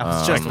Pena. I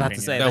was just about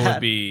to say that that.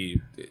 would be.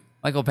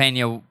 Michael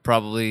Pena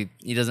probably.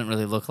 He doesn't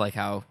really look like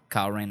how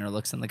Kyle Rayner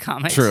looks in the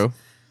comics. True.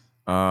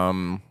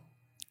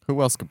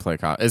 Who else could play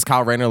Kyle? Is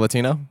Kyle Rayner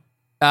Latino?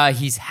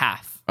 He's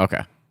half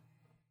Okay.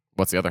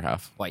 What's the other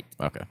half? white.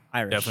 Okay.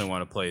 Irish. Definitely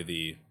want to play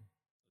the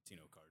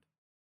Latino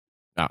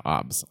card.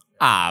 Obs.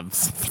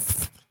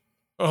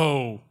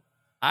 Oh,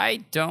 I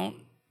don't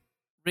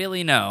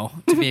really know,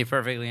 to be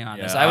perfectly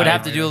honest. Yeah, I would I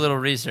have to agree. do a little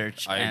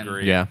research. I and-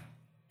 agree. Yeah.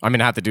 I mean,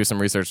 I have to do some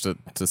research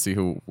to see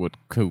who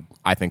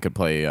I think could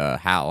play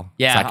Hal.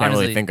 Yeah, 'Cause I can't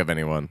honestly. really think of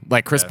anyone.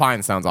 Like Chris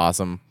Pine sounds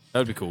awesome. That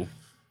would be cool.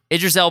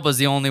 Idris Elba's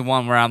the only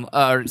one where I'm,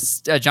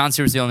 John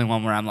Stewart's the only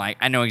one where I'm like,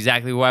 I know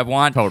exactly who I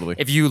want. Totally.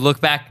 If you look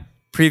back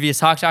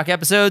previous Hawk Talk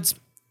episodes,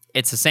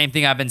 it's the same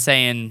thing I've been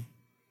saying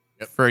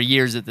for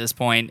years at this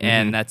point,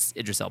 and that's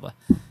Idris Elba.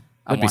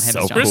 I That'd be want him so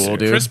as John cool, Stewart.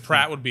 dude. Chris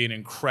Pratt would be an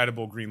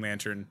incredible Green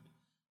Lantern.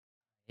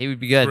 He would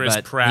be good, Chris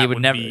but Pratt he would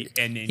would never. be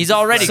an He's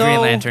already So-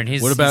 Green Lantern.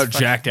 What about he's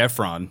Jack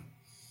Efron?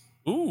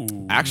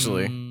 Ooh,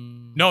 Actually,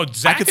 no,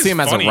 Zach I could is see him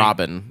funny. as a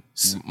Robin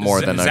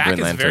more than a Zach Green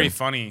is Lantern. very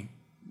funny.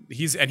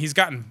 He's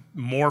gotten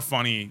more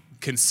funny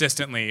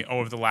consistently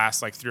over the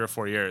last like 3 or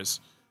 4 years.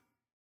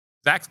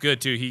 Zach's good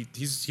too.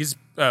 He's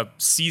a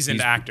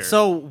seasoned actor.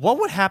 So, what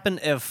would happen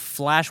if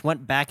Flash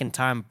went back in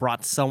time,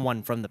 brought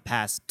someone from the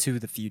past to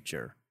the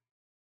future?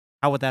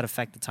 How would that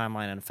affect the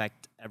timeline and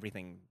affect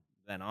everything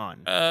then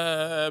on?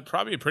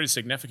 Probably pretty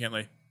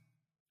significantly.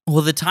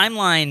 Well, the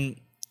timeline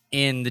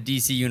in the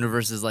DC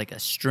universe is like a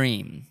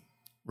stream,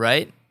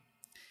 right?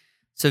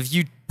 So if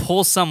you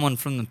pull someone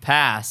from the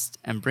past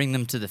and bring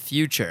them to the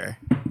future,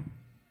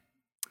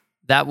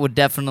 that would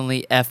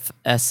definitely F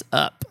us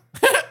up.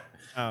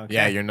 Okay.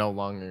 Yeah, you're no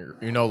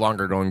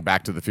longer going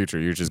back to the future.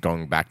 You're just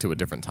going back to a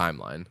different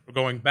timeline. We're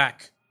going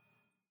back.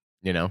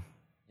 You know.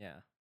 Yeah.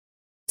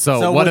 So,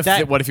 So what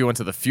would if you went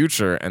to the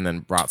future and then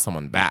brought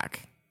someone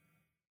back?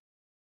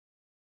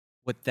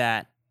 With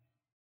that.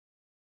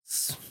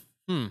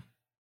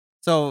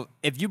 So,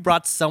 if you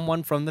brought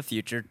someone from the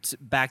future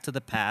back to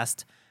the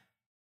past,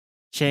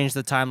 change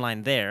the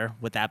timeline there,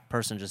 would that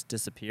person just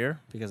disappear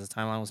because the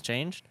timeline was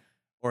changed?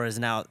 Or is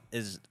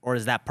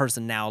that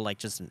person now like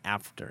just an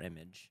after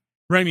image?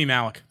 Rami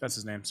Malek. That's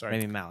his name. Sorry.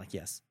 Rami Malek,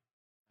 yes.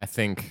 I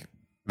think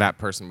that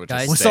person would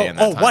Guys- just So, stay in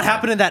that what timeline.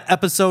 happened in that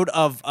episode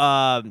of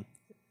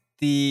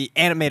the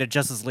animated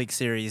Justice League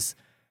series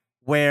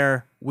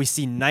where we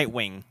see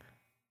Nightwing?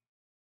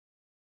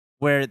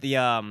 Where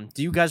the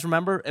do you guys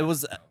remember? It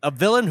was a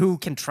villain who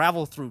can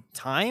travel through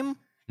time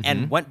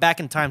and went back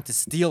in time to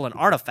steal an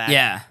artifact,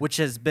 Yeah. which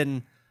has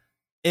been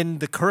in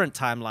the current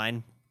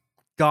timeline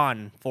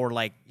gone for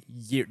like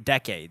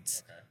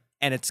decades.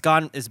 And it's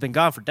been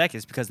gone for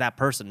decades because that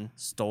person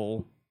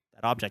stole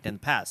that object in the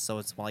past. So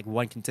it's like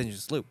one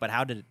continuous loop. But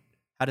how did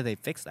they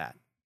fix that?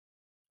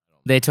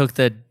 They took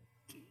the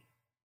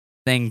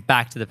thing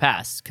back to the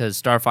past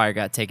because Starfire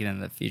got taken into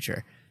the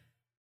future.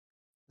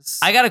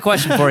 I got a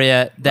question for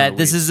you. That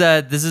this is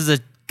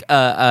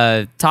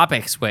a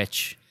topic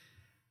switch.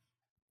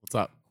 What's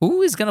up?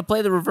 Who is gonna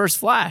play the Reverse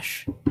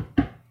Flash?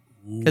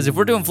 Because if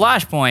we're doing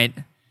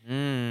Flashpoint,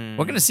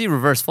 we're gonna see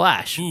Reverse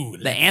Flash,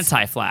 the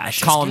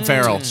anti-Flash. Colin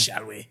Farrell.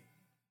 Shall we?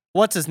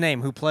 What's his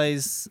name? Who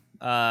plays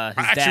his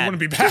Actually, dad? wouldn't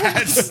be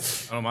bad.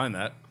 I don't mind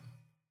that.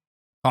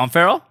 Colin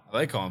Farrell. I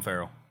like Colin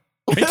Farrell.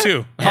 Me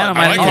too. Yeah, I don't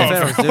I mind like Colin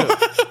Colin Farrell,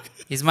 Farrell. too.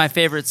 He's my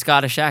favorite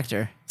Scottish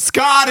actor.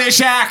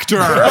 Scottish actor.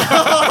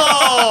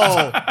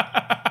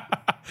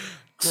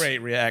 Great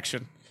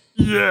reaction.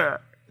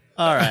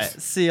 All right.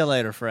 See you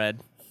later,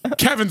 Fred.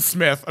 Kevin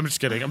Smith. I'm just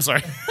kidding. I'm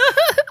sorry.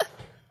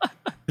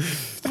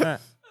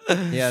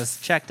 Yes,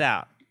 checked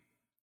out.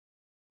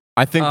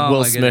 I think Oh Will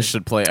my Smith goodness.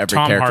 should play every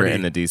Tom character Hardy.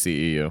 in the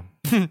DCEU.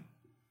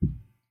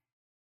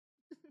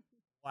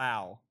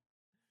 Wow.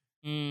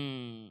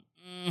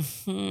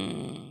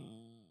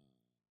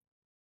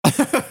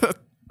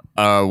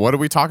 What are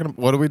we talking about?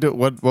 What do we do?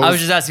 What I was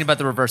just asking about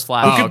the Reverse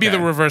Flash. Who could be okay.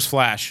 the Reverse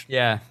Flash?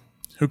 Yeah.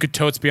 Who could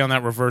totes be on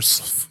that Reverse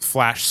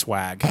Flash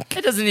swag?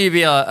 It doesn't need to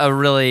be a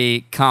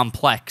really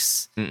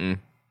complex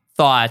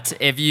thought.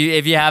 If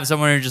you have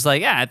someone who's just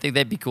like, yeah, I think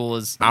that'd be cool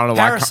as I don't know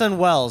why. Harrison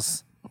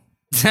Wells.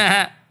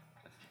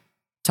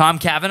 Tom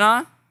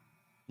Cavanaugh.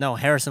 No,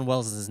 Harrison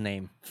Wells is his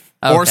name.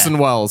 Okay. Orson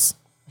Welles.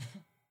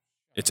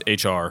 It's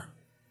HR.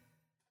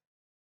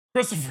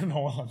 Christopher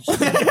Nolan.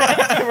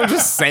 We're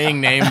just saying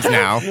names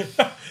now.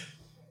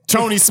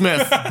 Tony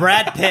Smith.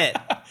 Brad Pitt.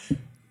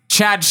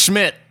 Chad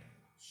Schmidt.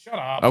 Shut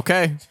up.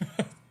 Okay.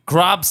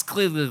 Grobs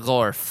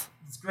Glorf.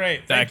 It's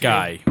great. That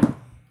Thank you. guy.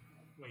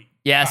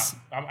 Yes.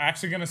 I'm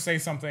actually gonna say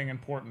something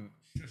important.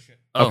 Shit.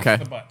 Oh. Okay.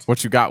 The butt.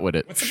 What you got with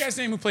it? What's the guy's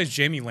name who plays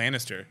Jamie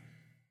Lannister?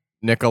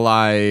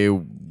 Nikolai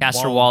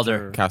Castor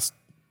Walder. Cast.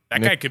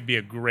 That guy could be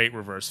a great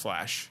Reverse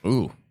Flash.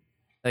 Ooh.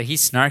 Like,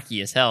 he's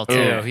snarky as hell too.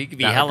 Ooh, He could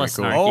be that would hella be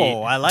cool. snarky.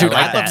 Oh, I like Dude, like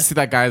I'd love that. to see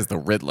that guy as the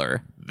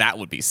Riddler. That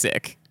would be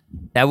sick.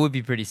 That would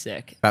be pretty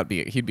sick.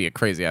 He'd be a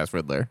crazy ass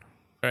Riddler.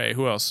 All right,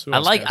 who else? Who I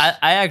else, like. guys?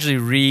 I actually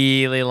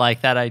really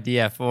like that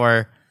idea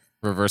for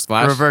Reverse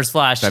Flash. Reverse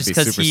Flash, That'd just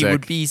be because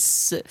super he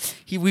sick.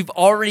 would be. We've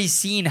already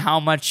seen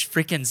how much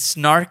freaking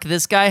snark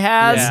this guy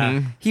has. Yeah.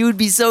 Mm-hmm. He would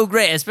be so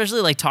great,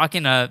 especially like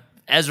talking to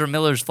Ezra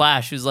Miller's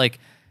Flash, who's like,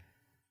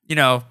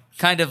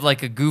 kind of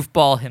like a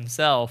goofball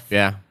himself.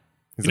 Yeah.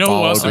 He's You a know who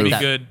ball else would be goof.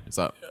 good? What's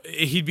up?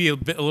 He'd be a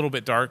little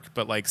bit dark,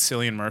 but like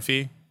Cillian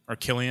Murphy or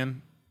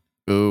Killian.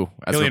 Ooh,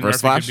 as Cillian Reverse Murphy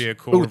Flash. could be a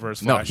cool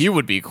Reverse No, Flash. he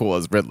would be cool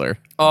as Riddler.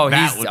 Oh,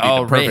 That he's would be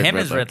the perfect him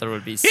as Riddler. Riddler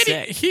would be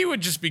sick. He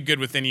would just be good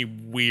with any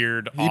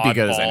weird. He'd be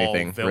good as oddball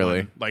anything,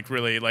 villain.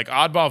 really. Like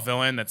oddball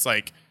villain that's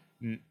like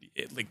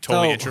totally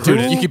So, introverted.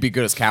 Dude, you could be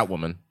good as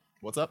Catwoman.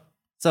 What's up?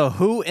 So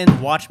who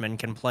in Watchmen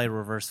can play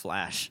Reverse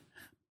Flash?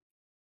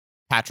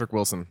 Patrick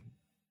Wilson.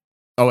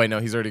 Oh wait, no,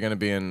 he's already going to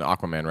be in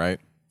Aquaman, right?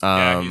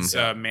 Yeah, he's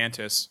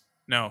Mantis.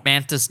 No,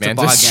 Mantis Toboggan.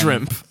 Mantis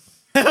Shrimp.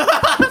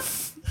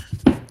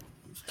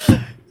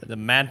 The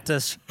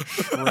Mantis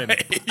Shrimp.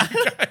 you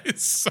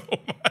guys so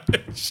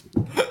much.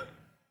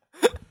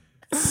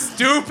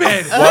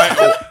 Stupid.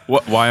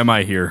 Why am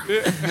I here?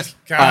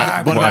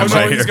 God, what oh, about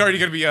no, you? he's already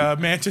gonna be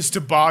Mantis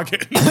Toboggan.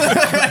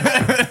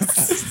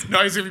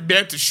 No, he's gonna be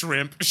Mantis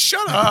Shrimp.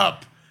 Shut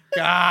up.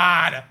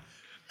 God.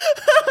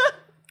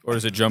 Or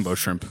is it jumbo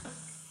shrimp?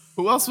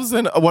 Who else was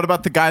in? What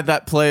about the guy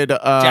that played?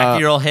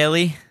 Jackie Earl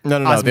Haley. No,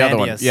 the other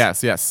one.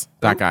 Ozymandias. Yes,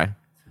 that guy.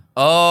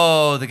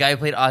 Oh, the guy who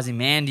played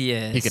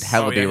Ozymandias. He could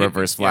hella Oh, be yeah, he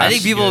Reverse could- Flash. I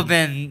think people good.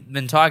 have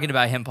been talking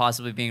about him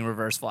possibly being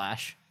Reverse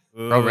Flash.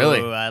 Oh, really?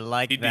 Ooh, I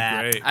like He'd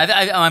that. be great.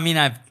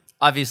 I've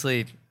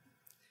obviously,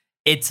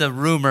 it's a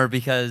rumor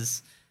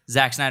because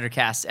Zack Snyder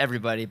casts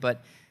everybody,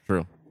 but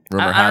True.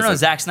 Rumor I has don't know. it.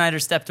 Zack Snyder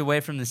stepped away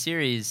from the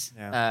series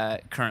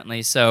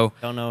currently, so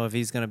Don't know if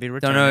he's gonna be don't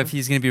returning. know if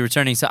he's going to be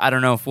returning. So I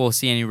don't know if we'll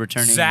see any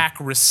returning. Zach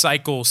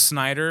Recycle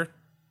Snyder.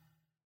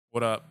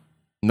 What up?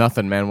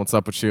 Nothing, man. What's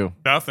up with you?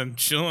 Nothing.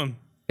 Chilling.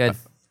 Good.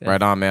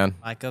 Right on, man.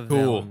 like a Cool.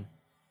 villain.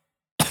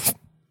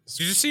 Did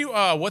you see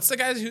what's the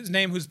guy's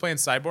who's playing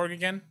Cyborg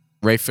again?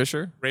 Ray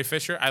Fisher. Ray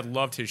Fisher. I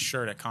loved his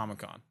shirt at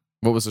Comic-Con.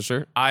 What was the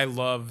shirt? I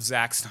love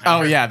Zack Snyder.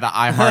 Oh yeah, the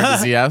I Heart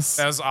ZS.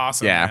 That was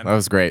awesome. Yeah, man. that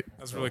was great.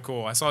 That was really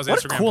cool. I saw his What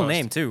Instagram a cool post.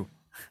 name too.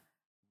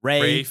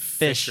 Ray Ray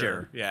Fisher.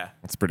 Fisher. Yeah.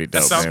 That's pretty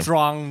dope, sounds man.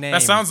 Strong name.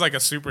 That sounds like a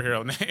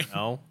superhero name.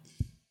 No,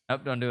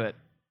 Nope, don't do it.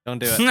 don't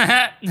do it.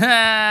 I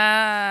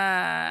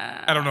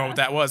don't know what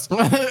that was.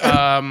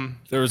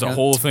 There was a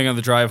whole thing on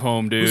the drive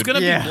home, dude. Who's gonna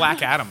Yeah. be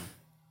Black Adam?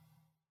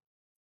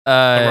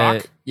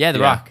 Rock? Yeah, The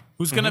Yeah. Rock.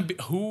 Who's gonna be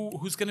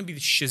who's gonna be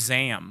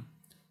Shazam?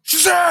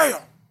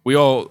 Shazam! We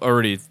all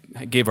already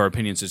gave our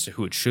opinions as to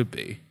who it should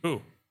be.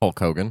 Who? Hulk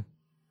Hogan.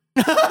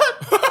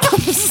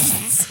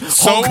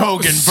 Hulk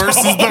Hogan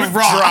versus The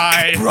Rock.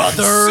 Dry.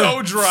 Brother.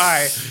 So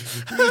dry.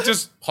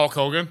 Just Hulk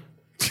Hogan.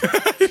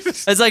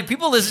 It's like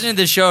people listening to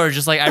this show are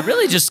just like, I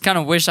really just kind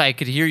of wish I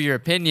could hear your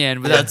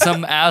opinion without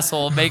some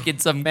asshole making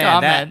some Man,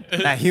 comment.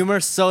 that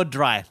humor's so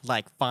dry,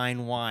 like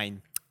fine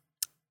wine.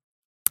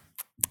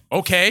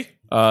 Okay.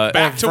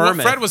 Back to what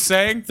Vermin. Fred was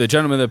saying. The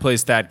gentleman that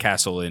plays Thad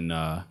Castle in.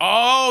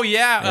 Oh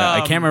yeah. I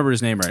can't remember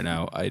his name right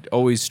now. I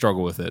always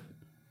struggle with it.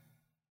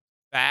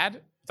 Thad?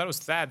 I thought it was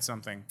Thad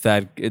something.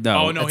 Thad.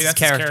 No. Oh no, that's that's his his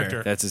character.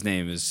 character. That's his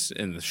name. Is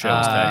in the show.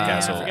 Is Thad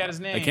Castle. I forgot his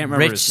name. I can't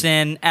remember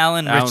Richson,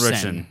 Alan Alan Richson.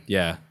 Richson.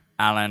 Yeah,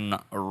 Alan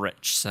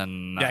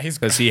Richson. Yeah, he's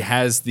because he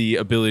has the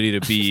ability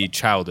to be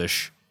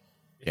childish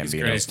Gambino. in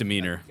great. his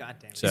demeanor.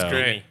 Goddamn. So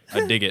great.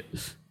 I dig it.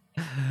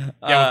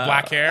 yeah with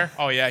black hair.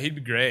 Oh yeah, he'd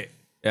be great.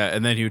 Yeah,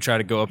 and then he would try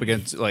to go up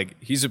against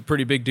he's a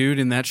pretty big dude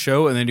in that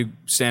show, and then you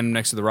stand him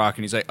next to the Rock,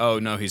 and he's like, "Oh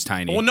no, he's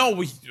tiny." Well,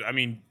 no,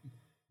 you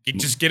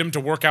just get him to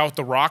work out with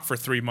The Rock for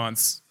 3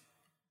 months.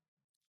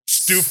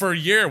 Just do it for a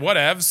year,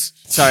 whatevs.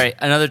 Sorry,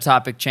 another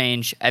topic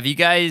change. Have you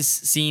guys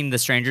seen the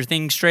Stranger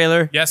Things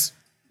trailer? Yes,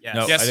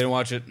 No, Yes. I didn't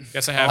watch it.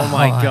 yes, I have. Oh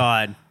my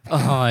god. Oh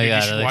my you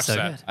god, should it looks watch so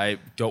that. good. I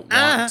don't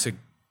want to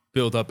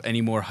build up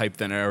any more hype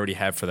than I already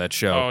have for that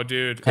show. Oh,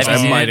 dude. Have you I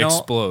seen might it, Noel?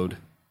 explode.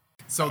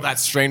 So that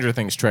Stranger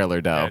Things trailer,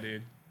 Yeah, though.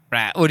 dude.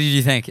 What did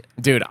you think?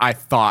 Dude, I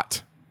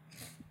thought.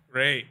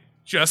 Great.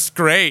 Just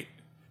great.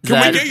 Is Can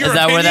that- we get your is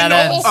that where opinion,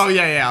 that Noel? ends? Oh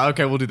yeah.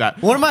 Okay, we'll do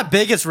that. One of my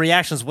biggest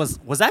reactions was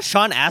that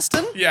Sean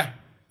Astin? Yeah.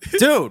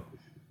 Dude,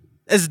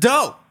 it's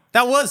dope.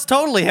 That was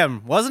totally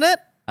him, wasn't it?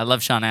 I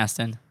love Sean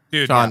Astin.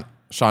 Dude,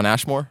 Sean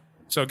Ashmore.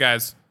 so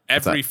guys,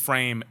 every that?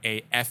 frame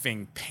a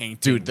effing painting.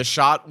 Dude, the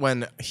shot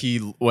when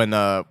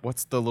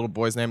what's the little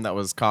boy's name that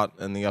was caught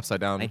in the upside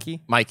down?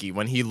 Mikey? Mikey.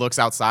 When he looks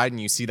outside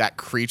and you see that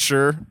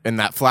creature in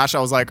that flash, I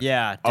was like,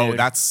 Yeah, oh,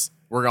 dude.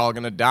 we're all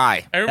gonna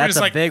die. Everybody's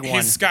That's a like, big he's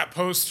one. got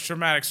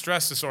post-traumatic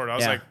stress disorder. I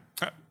was Yeah. like,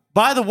 huh.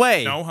 By the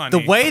way, No, honey.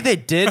 the way they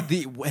did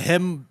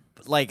him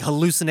like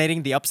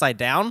hallucinating the upside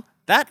down,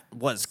 that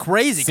was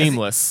crazy. 'cause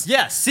Seamless.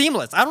 Yeah,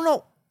 seamless. I don't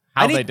know.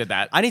 How they did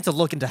that. I need to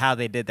look into how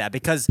they did that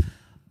because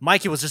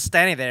Mikey was just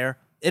standing there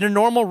in a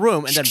normal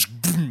room and then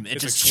boom, it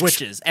just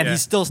switches and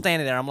he's still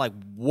standing there. I'm like,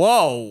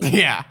 whoa,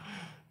 Yeah.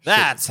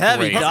 that's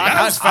heavy, crazy. dog.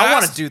 That was I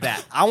want to fast. do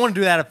that. I want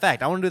to do that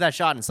effect. I want to do that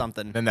shot in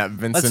something. And that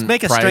Vincent Let's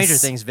make a Price Stranger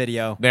Things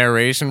video.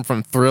 narration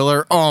from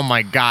Thriller. Oh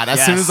my god!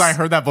 As soon as Yes. I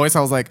heard that voice, I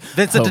was like,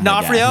 Vincent oh my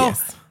God, D'Onofrio?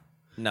 yes.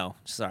 No,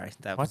 sorry,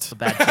 that was a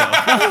bad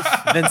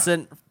joke.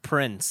 Vincent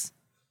Prince.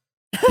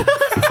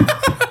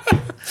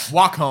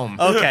 Walk home.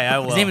 Okay, I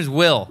will. His name is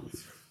Will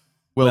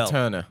Will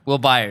Turner. Will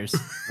Byers.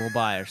 Will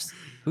Byers.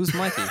 Who's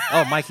Mikey?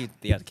 Oh, Mikey,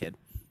 the other kid.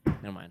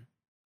 Never mind.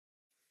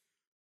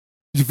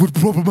 With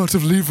proper amount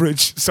of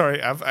leverage.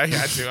 Sorry, I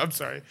had to. I'm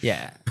sorry.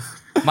 Yeah.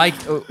 Mike,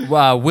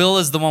 Will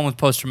is the one with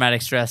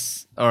post-traumatic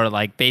stress, or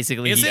like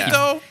basically. Is he- it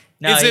though?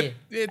 No, Is he-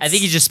 it? I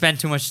think he just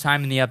spent too much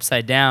time in the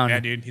Upside Down, Yeah,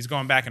 dude, he's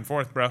going back and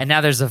forth, bro. and now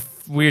there's a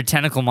weird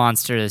tentacle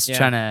monster that's Yeah.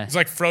 trying to. He's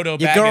like Frodo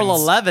Your Baggins. girl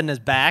 11 is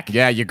back.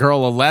 Yeah, your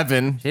girl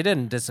 11. She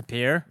didn't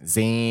disappear.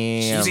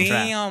 Zam.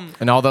 Damn.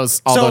 And all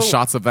those So-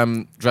 shots of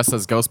them dressed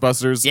as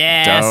Ghostbusters.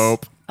 Yes.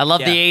 Dope. I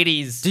love Yeah. the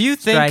 '80s. Do you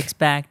think- Strikes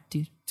Back,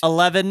 dude?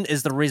 11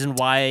 is the reason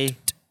why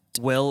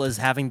Will is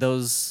having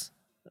those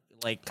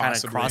like kind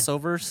of Possibly.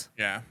 crossovers.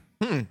 Yeah.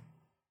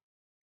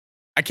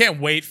 I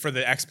can't wait for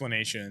the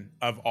explanation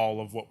of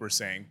all of what we're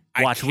saying.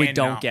 Watch, I we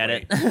don't cannot get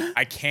it. wait.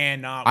 I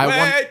cannot I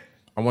wait.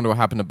 wonder what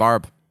happened to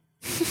Barb.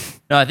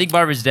 No, I think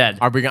Barbara's dead.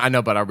 Are we? I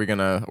know, but are we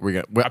gonna?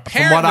 From what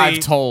Apparently- I've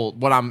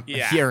told, what I'm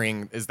Yeah.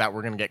 hearing is that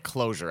we're gonna get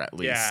closure at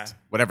least. Yeah.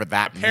 Whatever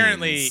that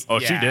Apparently, means. Oh,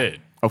 she did.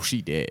 Oh,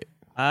 she did.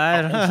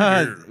 I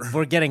don't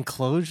We're getting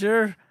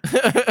closure?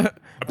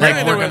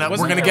 Apparently there we're was- gonna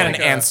wasn't get there an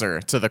like a- answer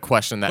to the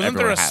question that Wasn't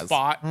there everyone a has.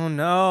 spot Oh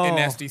no. in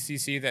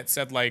SDCC that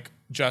said like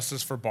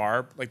justice for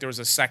Barb? Like there was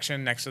a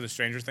section next to the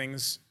Stranger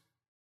Things.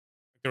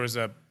 There was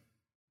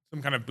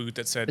some kind of booth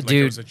that said like Dude,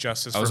 there was a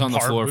justice I was for on the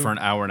Barb floor booth. for an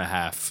hour and a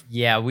half.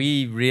 Yeah,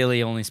 we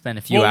really only spent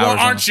a few Well, hours. on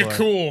aren't the you floor.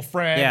 cool,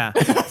 Fred?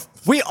 Yeah.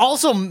 We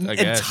also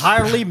guess.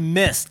 entirely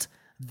missed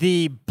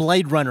the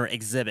Blade Runner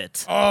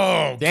exhibit.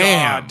 Oh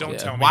Damn. God! Don't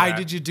tell me Why that.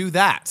 did you do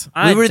that?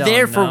 We were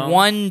there for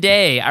one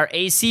day. Our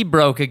AC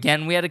broke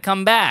again. We had to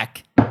come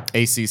back.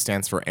 AC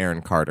stands for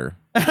Aaron Carter.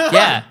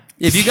 Yeah.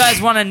 If you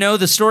guys want to know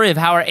the story of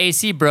how our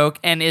AC broke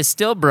and is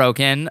still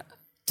broken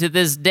to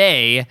this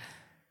day,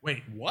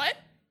 Wait, what?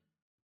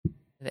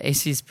 the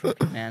AC's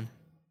broken, man.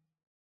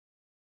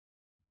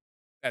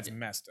 That's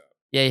messed up.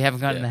 Yeah, you haven't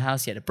gotten in the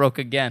house yet. It broke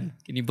again.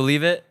 Can you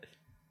believe it?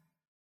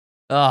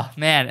 Oh,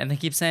 man. And they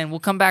keep saying, we'll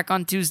come back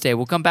on Tuesday.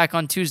 We'll come back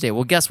on Tuesday.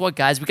 Well, guess what,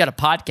 guys? We got a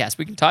podcast.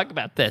 We can talk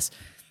about this.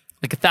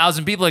 Like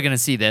 1,000 people are going to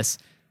see this.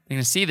 They're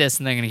going to see this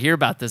and they're going to hear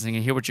about this and they're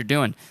going to hear what you're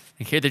doing.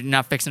 And hear that you're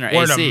not fixing our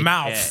Word AC. of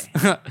mouth.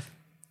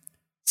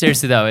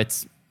 Seriously, though,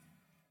 it's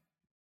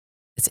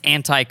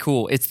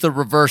anti-cool. It's the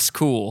reverse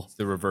cool.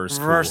 The reverse.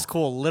 Reverse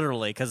cool. cool,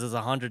 literally, because it's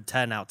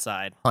 110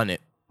 outside. Hunt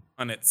it.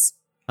 On its.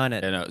 On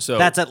it. Yeah, no, so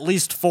That's at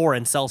least 4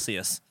 in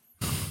Celsius.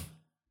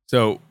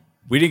 So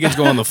we didn't get to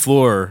go on the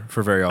floor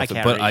for very often,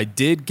 can't but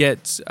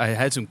read. I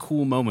had some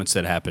cool moments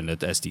that happened at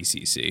the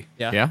SDCC.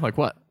 Yeah, like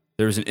what?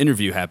 There was an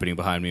interview happening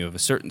behind me of a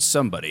certain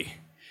somebody.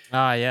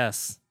 Ah,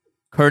 yes.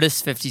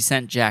 Curtis 50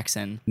 Cent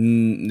Jackson.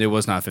 It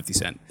was not 50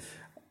 Cent.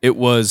 It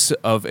was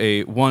of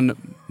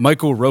one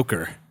Michael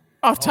Roker.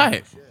 Oh,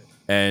 tight.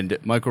 And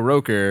Michael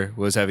Roker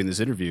was having this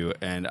interview,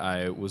 and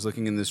I was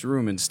looking in this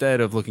room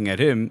instead of looking at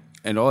him,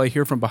 and all I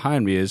hear from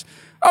behind me is,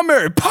 "I'm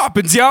Mary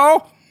Poppins,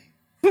 y'all!"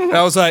 And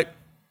I was like,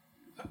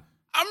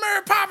 I'm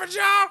Mary Poppins,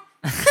 y'all.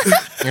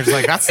 You're just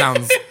like, that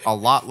sounds a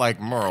lot like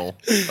Merle.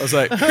 I was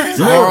like,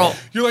 Merle.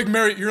 You're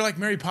like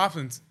Mary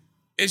Poppins.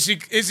 Is he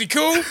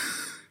cool?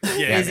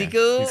 Yeah. Is he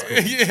cool?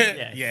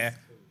 Yeah.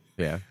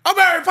 Yeah. I'm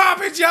Mary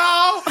Poppins,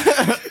 y'all.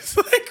 It's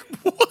like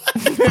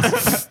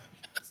what?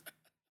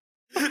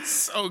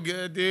 So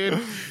good,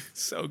 dude.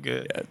 So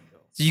good.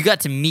 So you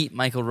got to meet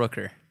Michael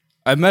Rooker.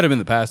 I've met him in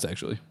the past,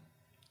 actually.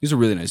 He's a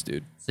really nice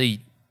dude. So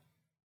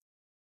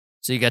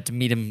you got to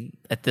meet him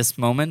at this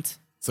moment?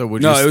 So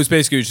would No, you? it was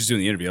basically just doing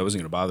the interview. I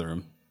wasn't going to bother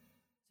him.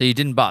 So you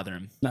didn't bother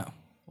him. No.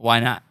 Why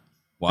not?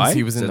 Why?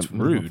 He was in That's the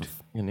middle rude. of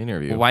an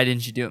interview. Well, why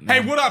didn't you do it, Hey,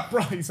 man? what up,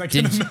 bro? He's like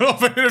Did in the you- middle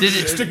of an interview. did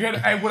you- Sticking-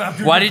 hey, what up,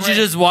 dude? Why did you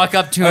just walk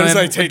up to I him just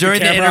like take during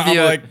the the, camera. interview?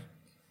 I'm like,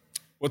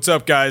 "What's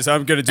up, guys?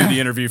 I'm going to do the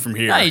interview from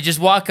here." No, you just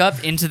walk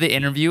up into the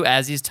interview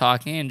as he's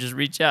talking and just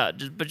reach out.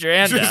 Just put your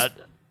hand out.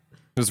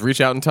 Just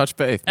reach out and touch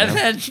faith. And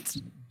man.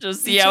 then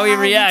just see how he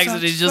reacts.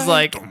 And he's just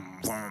like,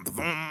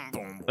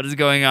 what is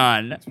going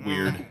on?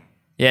 Weird.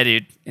 Yeah,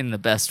 dude, in the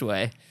best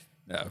way.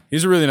 No.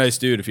 He's a really nice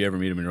dude if you ever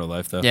meet him in real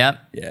life, though. Yep.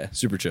 Yeah,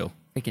 super chill.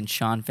 Freaking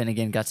Sean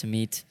Finnegan got to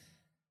meet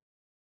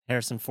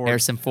Harrison Ford.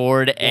 Harrison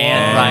Ford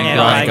and Ryan and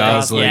Gosling. Ryan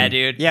Gosling. Yeah,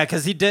 dude. Yeah,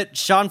 because he did.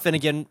 Sean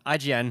Finnegan,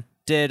 IGN,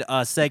 did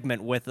a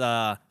segment with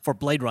for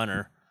Blade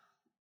Runner.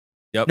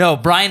 No,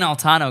 Brian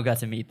Altano got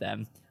to meet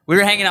them. We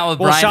were hanging out with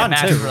Well, Brian Sean and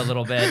Matt too. for a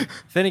little bit.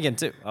 Finnegan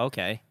too.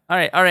 Okay, All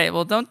right.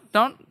 Well, don't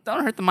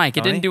hurt the mic.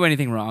 It Sorry? didn't do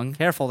anything wrong.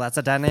 careful. That's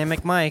a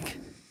dynamic mic.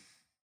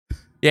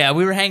 Yeah,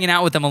 we were hanging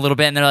out with them a little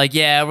bit, and they're like,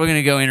 "Yeah, we're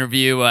gonna go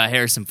interview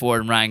Harrison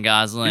Ford and Ryan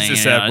Gosling." He's a You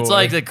sad know, it's boy.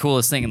 like the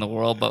coolest thing in the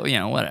world, but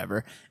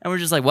whatever. And we're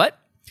just like, "What?"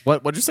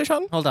 What'd you say,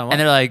 Sean? Hold on. And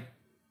they're like,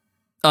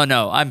 "Oh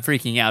no, I'm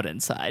freaking out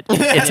inside.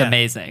 It's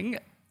amazing."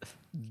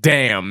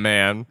 Damn,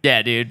 man.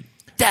 Yeah, dude.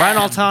 Brian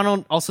Damn.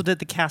 Altano also did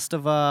the cast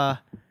of that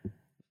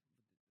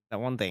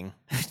one thing.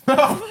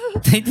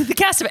 They did the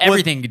cast of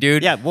everything,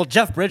 dude. Yeah, well,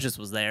 Jeff Bridges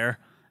was there,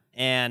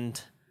 and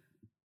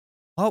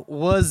what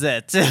was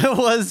it? It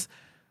was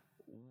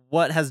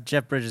what has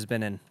Jeff Bridges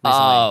been in recently?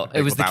 Oh, it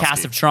Big was the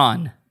cast Lebowski. of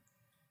Tron.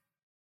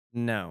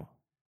 No.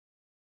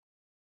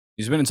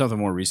 He's been in something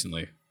more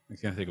recently. I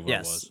can't think of what it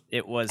Yes, was.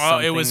 it was. Oh,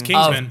 it was something-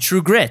 Kingsman.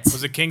 True Grit.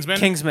 Was it Kingsman?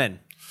 Kingsman.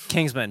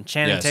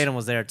 Channing Yes. Tatum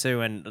was there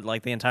too, and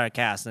like the entire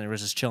cast, and they were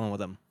just chilling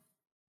with him.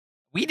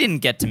 We didn't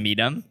get to meet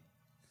him.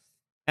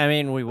 I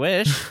mean, we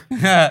wish.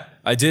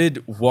 I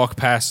did walk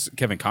past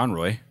Kevin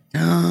Conroy.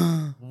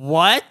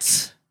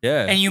 What?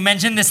 Yeah. And you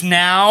mentioned this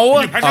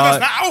now?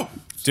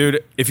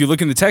 Dude, if you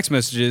look in the text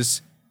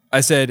messages,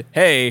 I said,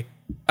 "Hey,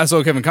 I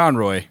saw Kevin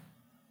Conroy."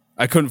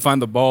 I couldn't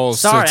find the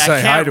balls Sorry, to I say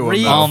hi can't to him.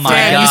 read. though. Oh my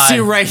Dan, god. you see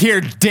right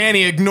here,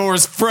 Danny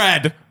ignores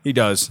Fred. He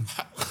does. You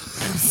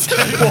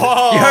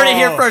heard it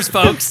here first,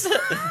 folks.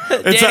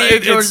 Danny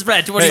and George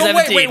Brett,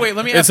 2017. Wait.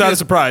 Let me It's ask not you a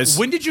surprise.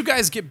 When did you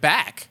guys get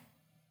back?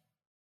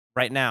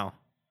 Right now.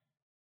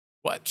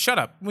 What? Shut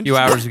up. When A did few you-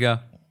 hours ago.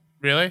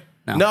 Really?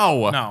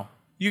 No. No.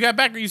 You got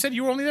back. You said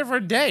you were only there for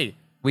a day.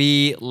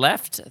 We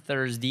left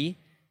Thursday.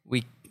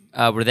 We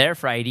were there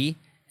Friday,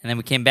 and then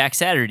we came back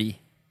Saturday.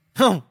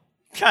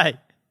 Okay.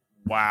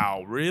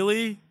 Wow.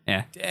 Really?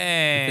 Yeah.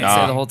 Dang.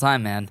 Stay the whole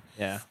time, man.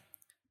 Yeah.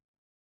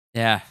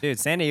 Yeah. Dude,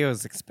 San Diego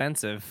is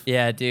expensive.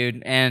 Yeah,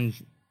 dude. And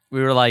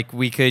we were like,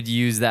 we could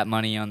use that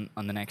money on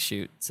the next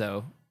shoot.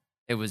 So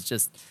it was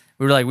just,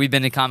 we were like, we've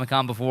been to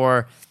Comic-Con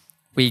before.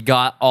 We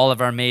got all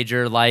of our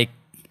major like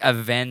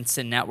events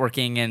and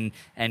networking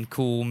and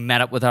cool,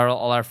 met up with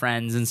all our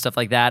friends and stuff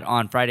like that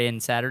on Friday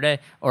and Saturday,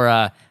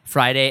 or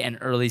Friday and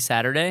early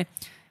Saturday.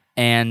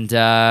 And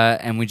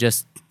we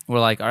just were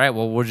like, all right,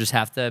 well, we'll just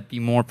have to be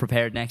more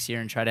prepared next year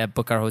and try to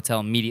book our hotel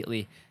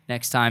immediately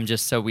next time,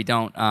 just so we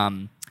don't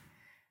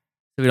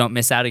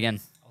miss out again.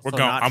 We're Also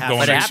going. not I'm half- going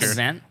But it next happens,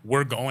 year. man.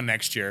 We're going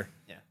next year.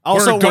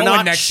 Also, we're going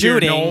not next year,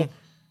 shooting Noel.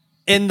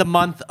 in the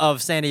month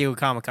of San Diego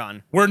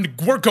Comic-Con.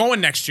 We're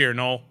going next year,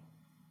 Noel.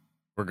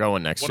 We're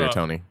going next What year, up?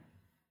 Tony.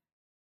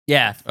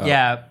 Yeah,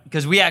 yeah,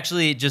 because we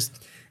actually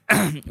just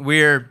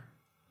we're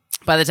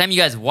by the time you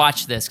guys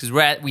watch this, because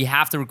we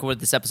have to record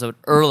this episode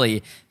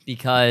early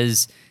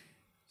because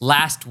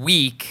last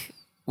week,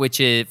 which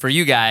is for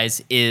you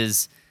guys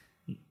is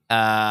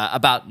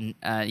about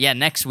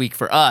next week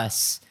for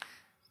us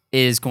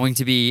is going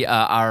to be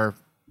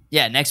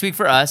next week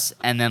for us,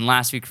 and then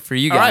last week for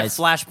you All right, guys.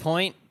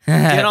 Flashpoint.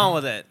 Get on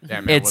with it.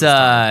 Damn, man, It's what is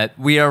time?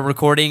 we are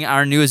recording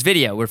our newest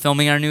video. We're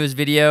filming our newest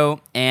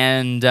video,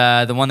 and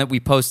the one that we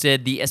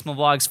posted the ISMA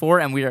vlogs for,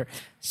 and we are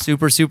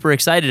super super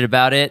excited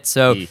about it.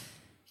 So Yeah.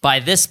 by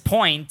this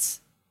point,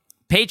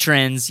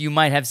 patrons, you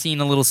might have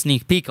seen a little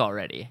sneak peek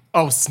already.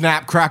 Oh,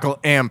 snap, crackle,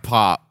 and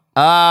pop.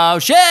 Oh,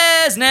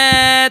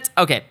 shiznit!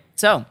 Okay,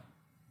 so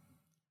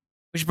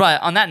we should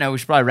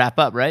probably wrap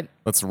up, right?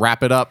 Let's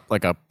wrap it up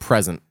like a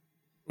present.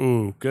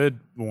 Ooh, good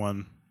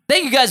one.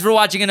 Thank you guys for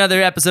watching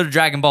another episode of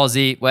Dragon Ball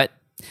Z. What?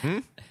 We,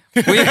 On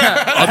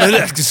the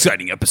next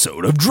exciting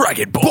episode of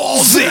Dragon Ball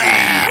Z.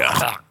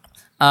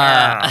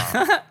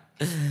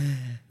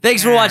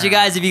 Thanks for watching,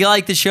 guys. If you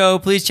like the show,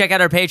 please check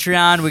out our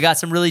Patreon. We got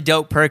some really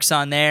dope perks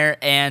on there,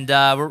 and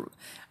I'm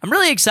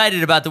really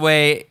excited about the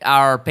way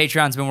our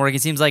Patreon's been working.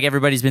 It seems like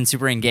everybody's been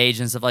super engaged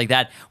and stuff like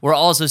that. We're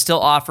also still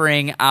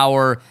offering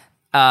our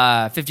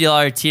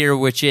 $50 tier,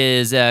 which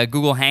is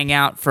Google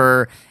Hangout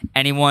for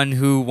anyone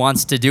who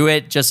wants to do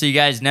it. Just so you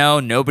guys know,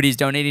 nobody's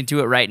donating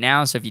to it right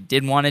now. So if you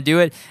did want to do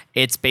it,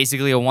 it's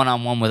basically a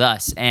one-on-one with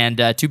us.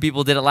 And 2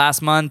 people did it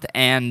last month,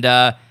 and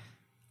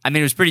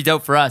it was pretty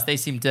dope for us. They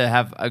seemed to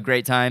have a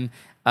great time,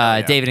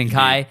 David and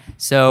Kai.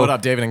 So What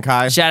up, David and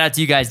Kai? shout out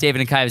to you guys, David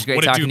and Kai. It was great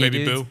What it talking do, to you,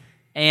 baby dudes. boo?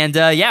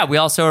 And we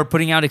also are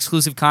putting out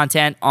exclusive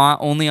content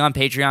only on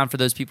Patreon for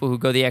those people who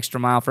go the extra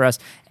mile for us.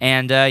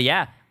 And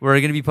we're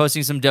going to be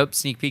posting some dope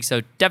sneak peeks, so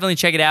definitely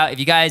check it out. If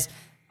you guys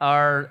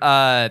are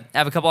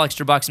have a couple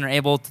extra bucks and are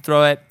able to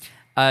throw it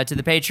to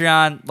the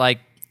Patreon, like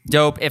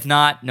dope. If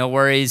not, no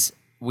worries.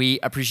 We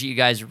appreciate you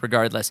guys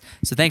regardless.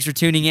 So thanks for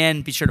tuning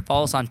in. Be sure to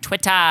follow us on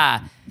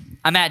Twitter.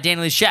 I'm at Danny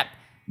Lee Shep.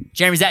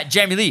 Jeremy's at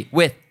Jeremy Lee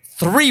with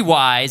 3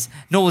 Ys.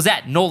 Noel is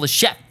at Noel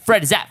Shep.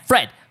 Fred is at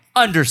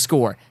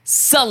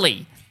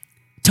Fred_Sully.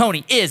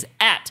 Tony is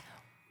at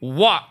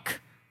Walk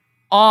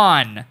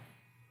on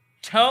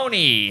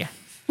Tony.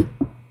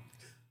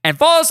 And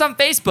follow us on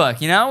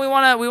Facebook. You know, we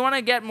want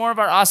to get more of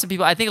our awesome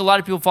people. I think a lot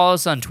of people follow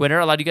us on Twitter.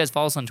 A lot of you guys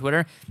follow us on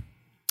Twitter,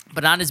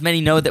 but not as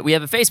many know that we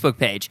have a Facebook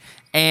page.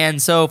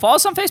 And so follow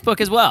us on Facebook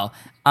as well.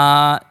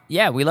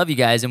 We love you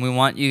guys, and we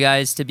want you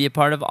guys to be a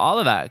part of all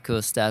of our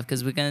cool stuff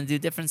because we're gonna do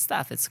different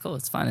stuff. It's cool.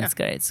 It's fun. It's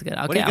great. It's good.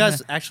 Okay, What do you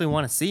guys actually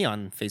want to see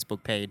on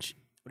Facebook page?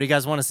 What do you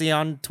guys want to see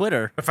on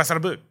Twitter? Professor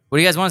Boot. What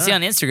do you guys want to see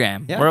on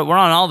Instagram? Yeah. We're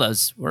on all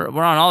those. We're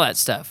on all that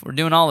stuff. We're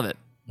doing all of it.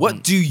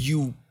 What do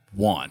you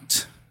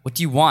want? What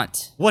do you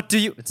want? What do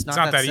you? It's It's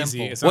not that simple.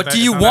 easy. It's What not do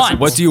that- you it's not that want?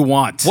 simple. What do you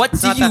want? What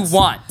do not you that-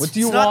 want? What do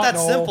you It's want? not that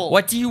Noel? simple.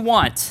 What do you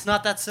want? It's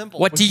not that simple.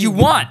 What do you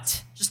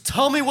want? Just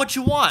tell me what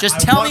you want. Just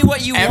tell me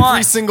what you Every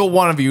want. single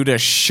one of you to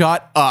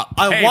shut up.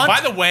 I Hey, want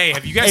by the way,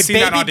 have you guys a seen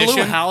that baby blue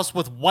audition? house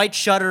with white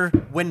shutter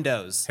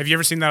windows. Have you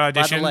ever seen that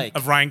audition lake.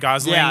 of Ryan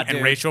Gosling Yeah, and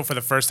dude. Rachel for the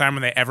first time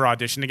when they ever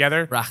auditioned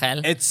together? Rachel.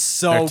 It's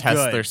Their so test,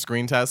 good. their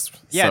screen test.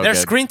 Yeah, so their good.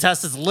 screen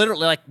test is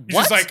literally like, He's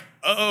what? just like,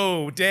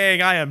 oh,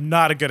 dang, I am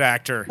not a good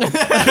actor. He's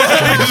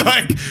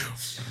like,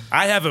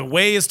 I have a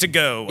ways to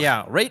go.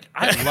 yeah,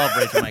 I love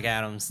Rachel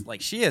McAdams.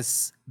 Like, she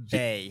is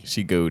bae.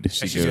 She good.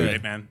 She She's good.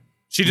 great, man.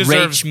 She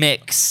deserves. Rach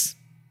Mix.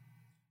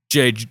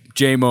 J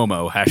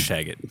Momo,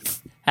 hashtag it.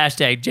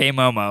 Hashtag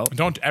JMomo.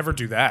 Don't ever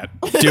do that.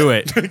 Do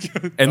it.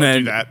 And Don't then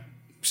do that.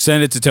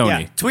 send it to Tony.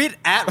 Yeah, tweet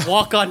at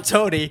Walk on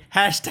Tony,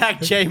 hashtag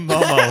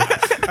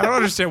JMomo. I don't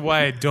understand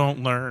why I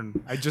don't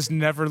learn. I just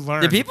never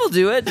learn. Do people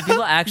do it? Do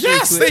people actually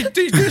Yes, tweet?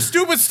 they do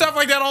stupid stuff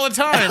like that all the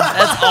time.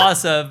 That's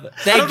awesome.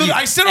 Thank you.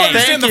 I still don't Hey,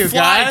 understand the thank you,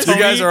 fly. guys. Tony.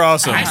 You guys are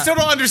awesome. I still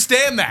don't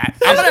understand that.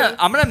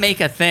 I'm gonna make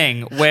a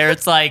thing where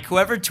it's like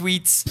whoever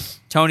tweets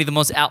Tony the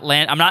most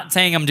outland. I'm not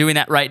saying I'm doing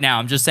that right now.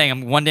 I'm just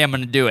saying one day I'm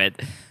gonna do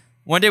it.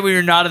 One day when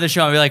you're not on the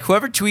show, I'll be like,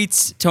 whoever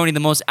tweets Tony the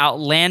most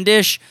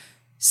outlandish,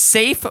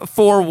 safe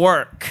for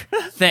work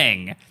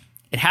thing.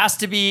 It has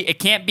to be. It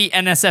can't be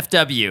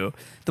NSFW.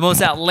 The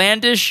most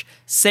outlandish,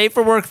 safe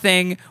for work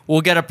thing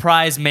will get a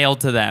prize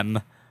mailed to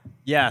them.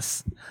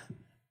 Yes.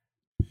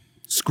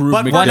 Scrooge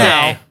But McDuck. one Day.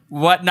 now.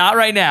 What? Not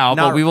right now,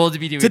 Not- but we will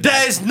be doing that.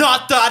 Today's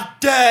not that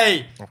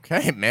day.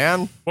 Okay,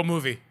 man. What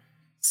movie?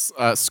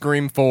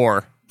 Scream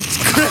 4.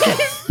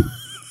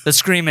 The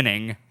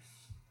screaming.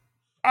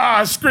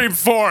 Ah, Scream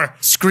 4.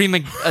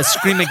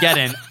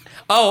 Screamageddon.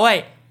 Oh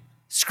wait,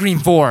 Scream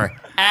 4.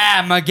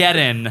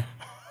 Armageddon.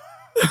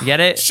 You get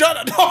it? Shut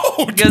up.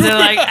 No. Because they're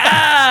like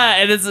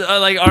and it's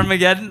like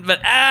Armageddon, but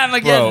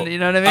Armageddon. Bro, You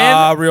know what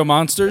I mean? Real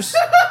Monsters?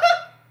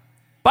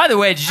 By the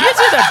way, did you guys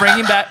hear that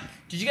bringing back?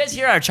 Did you guys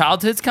hear our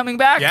childhood's coming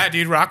back? Yeah,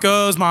 dude.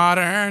 Rocco's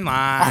Modern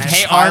Life.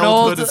 Hey, Childhood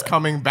Arnold. is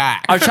coming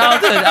back. Our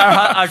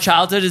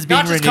childhood is being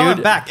Not just renewed.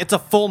 coming back. It's a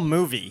full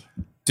movie.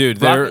 Dude,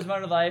 Rocko's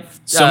Modern Life.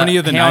 so many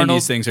of the Hey 90s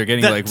Arnold. things are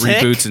getting The like Tick?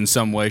 reboots in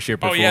some way,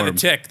 shape, or Oh form. yeah, the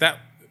Tick. That.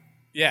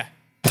 Yeah.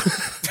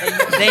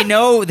 They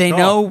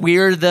know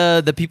we're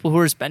the people who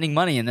are spending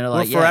money, and they're We're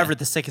like, yeah. forever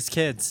the sickest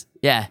kids.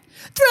 Yeah.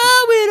 Throw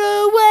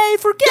it away,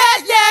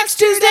 forget next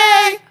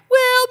Tuesday.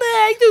 We'll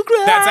make the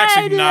greatest. That's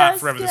actually not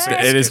Forever the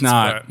Sickest It is Kids,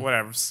 not. but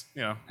whatevs.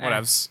 You know,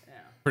 whatevs.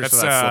 Pretty That's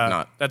sure that's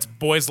Slipknot. That's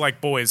Boys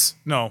Like Boys.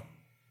 No,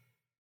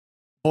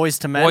 Boys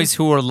to Men. Boys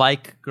who are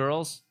like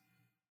girls.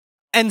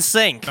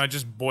 NSYNC. not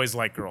just Boys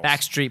Like Girls.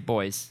 Backstreet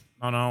Boys.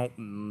 No,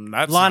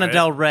 that's Lana not it.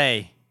 Del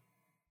Rey.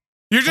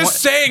 You're just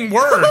saying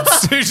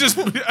words. You're just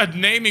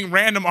naming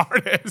random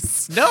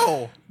artists.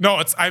 No. No,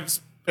 it's I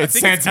think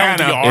Santana.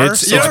 It's LDR. It's-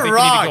 so it's- I think we need to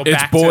wrong. go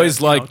It's back Boys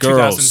to, Like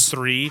Girls.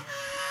 2003.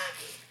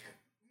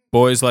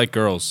 Boys Like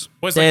Girls.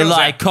 Boys They Girls,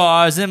 like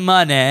cars and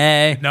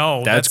money.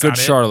 No, That's not Good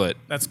it. Charlotte.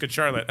 That's Good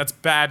Charlotte. That's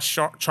Bad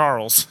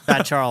Charles.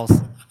 Bad Charles.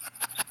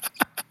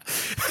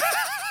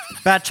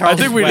 Bad Charles.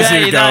 I think we is just wet.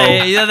 need you to thought,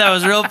 go. you thought that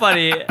was real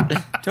funny.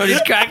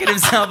 Tony's cracking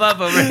himself up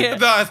over here.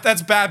 No,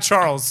 that's Bad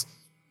Charles.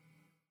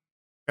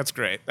 That's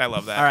great. I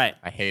love that. All right.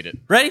 I hate it.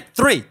 Ready?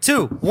 3,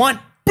 2, 1.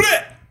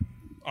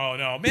 Oh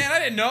no, man! I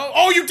didn't know.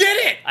 Oh, you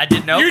did it! I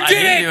didn't know. You I did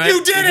didn't it! do it.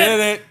 You did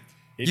it!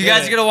 You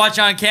guys are gonna watch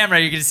on camera.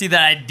 You're gonna see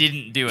that I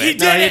didn't do it. He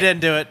No, did he it! didn't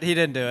do it. He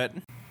didn't do it.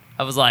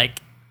 I was like,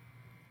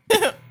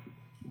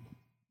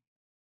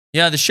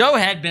 yeah, the show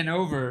had been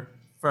over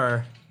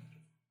for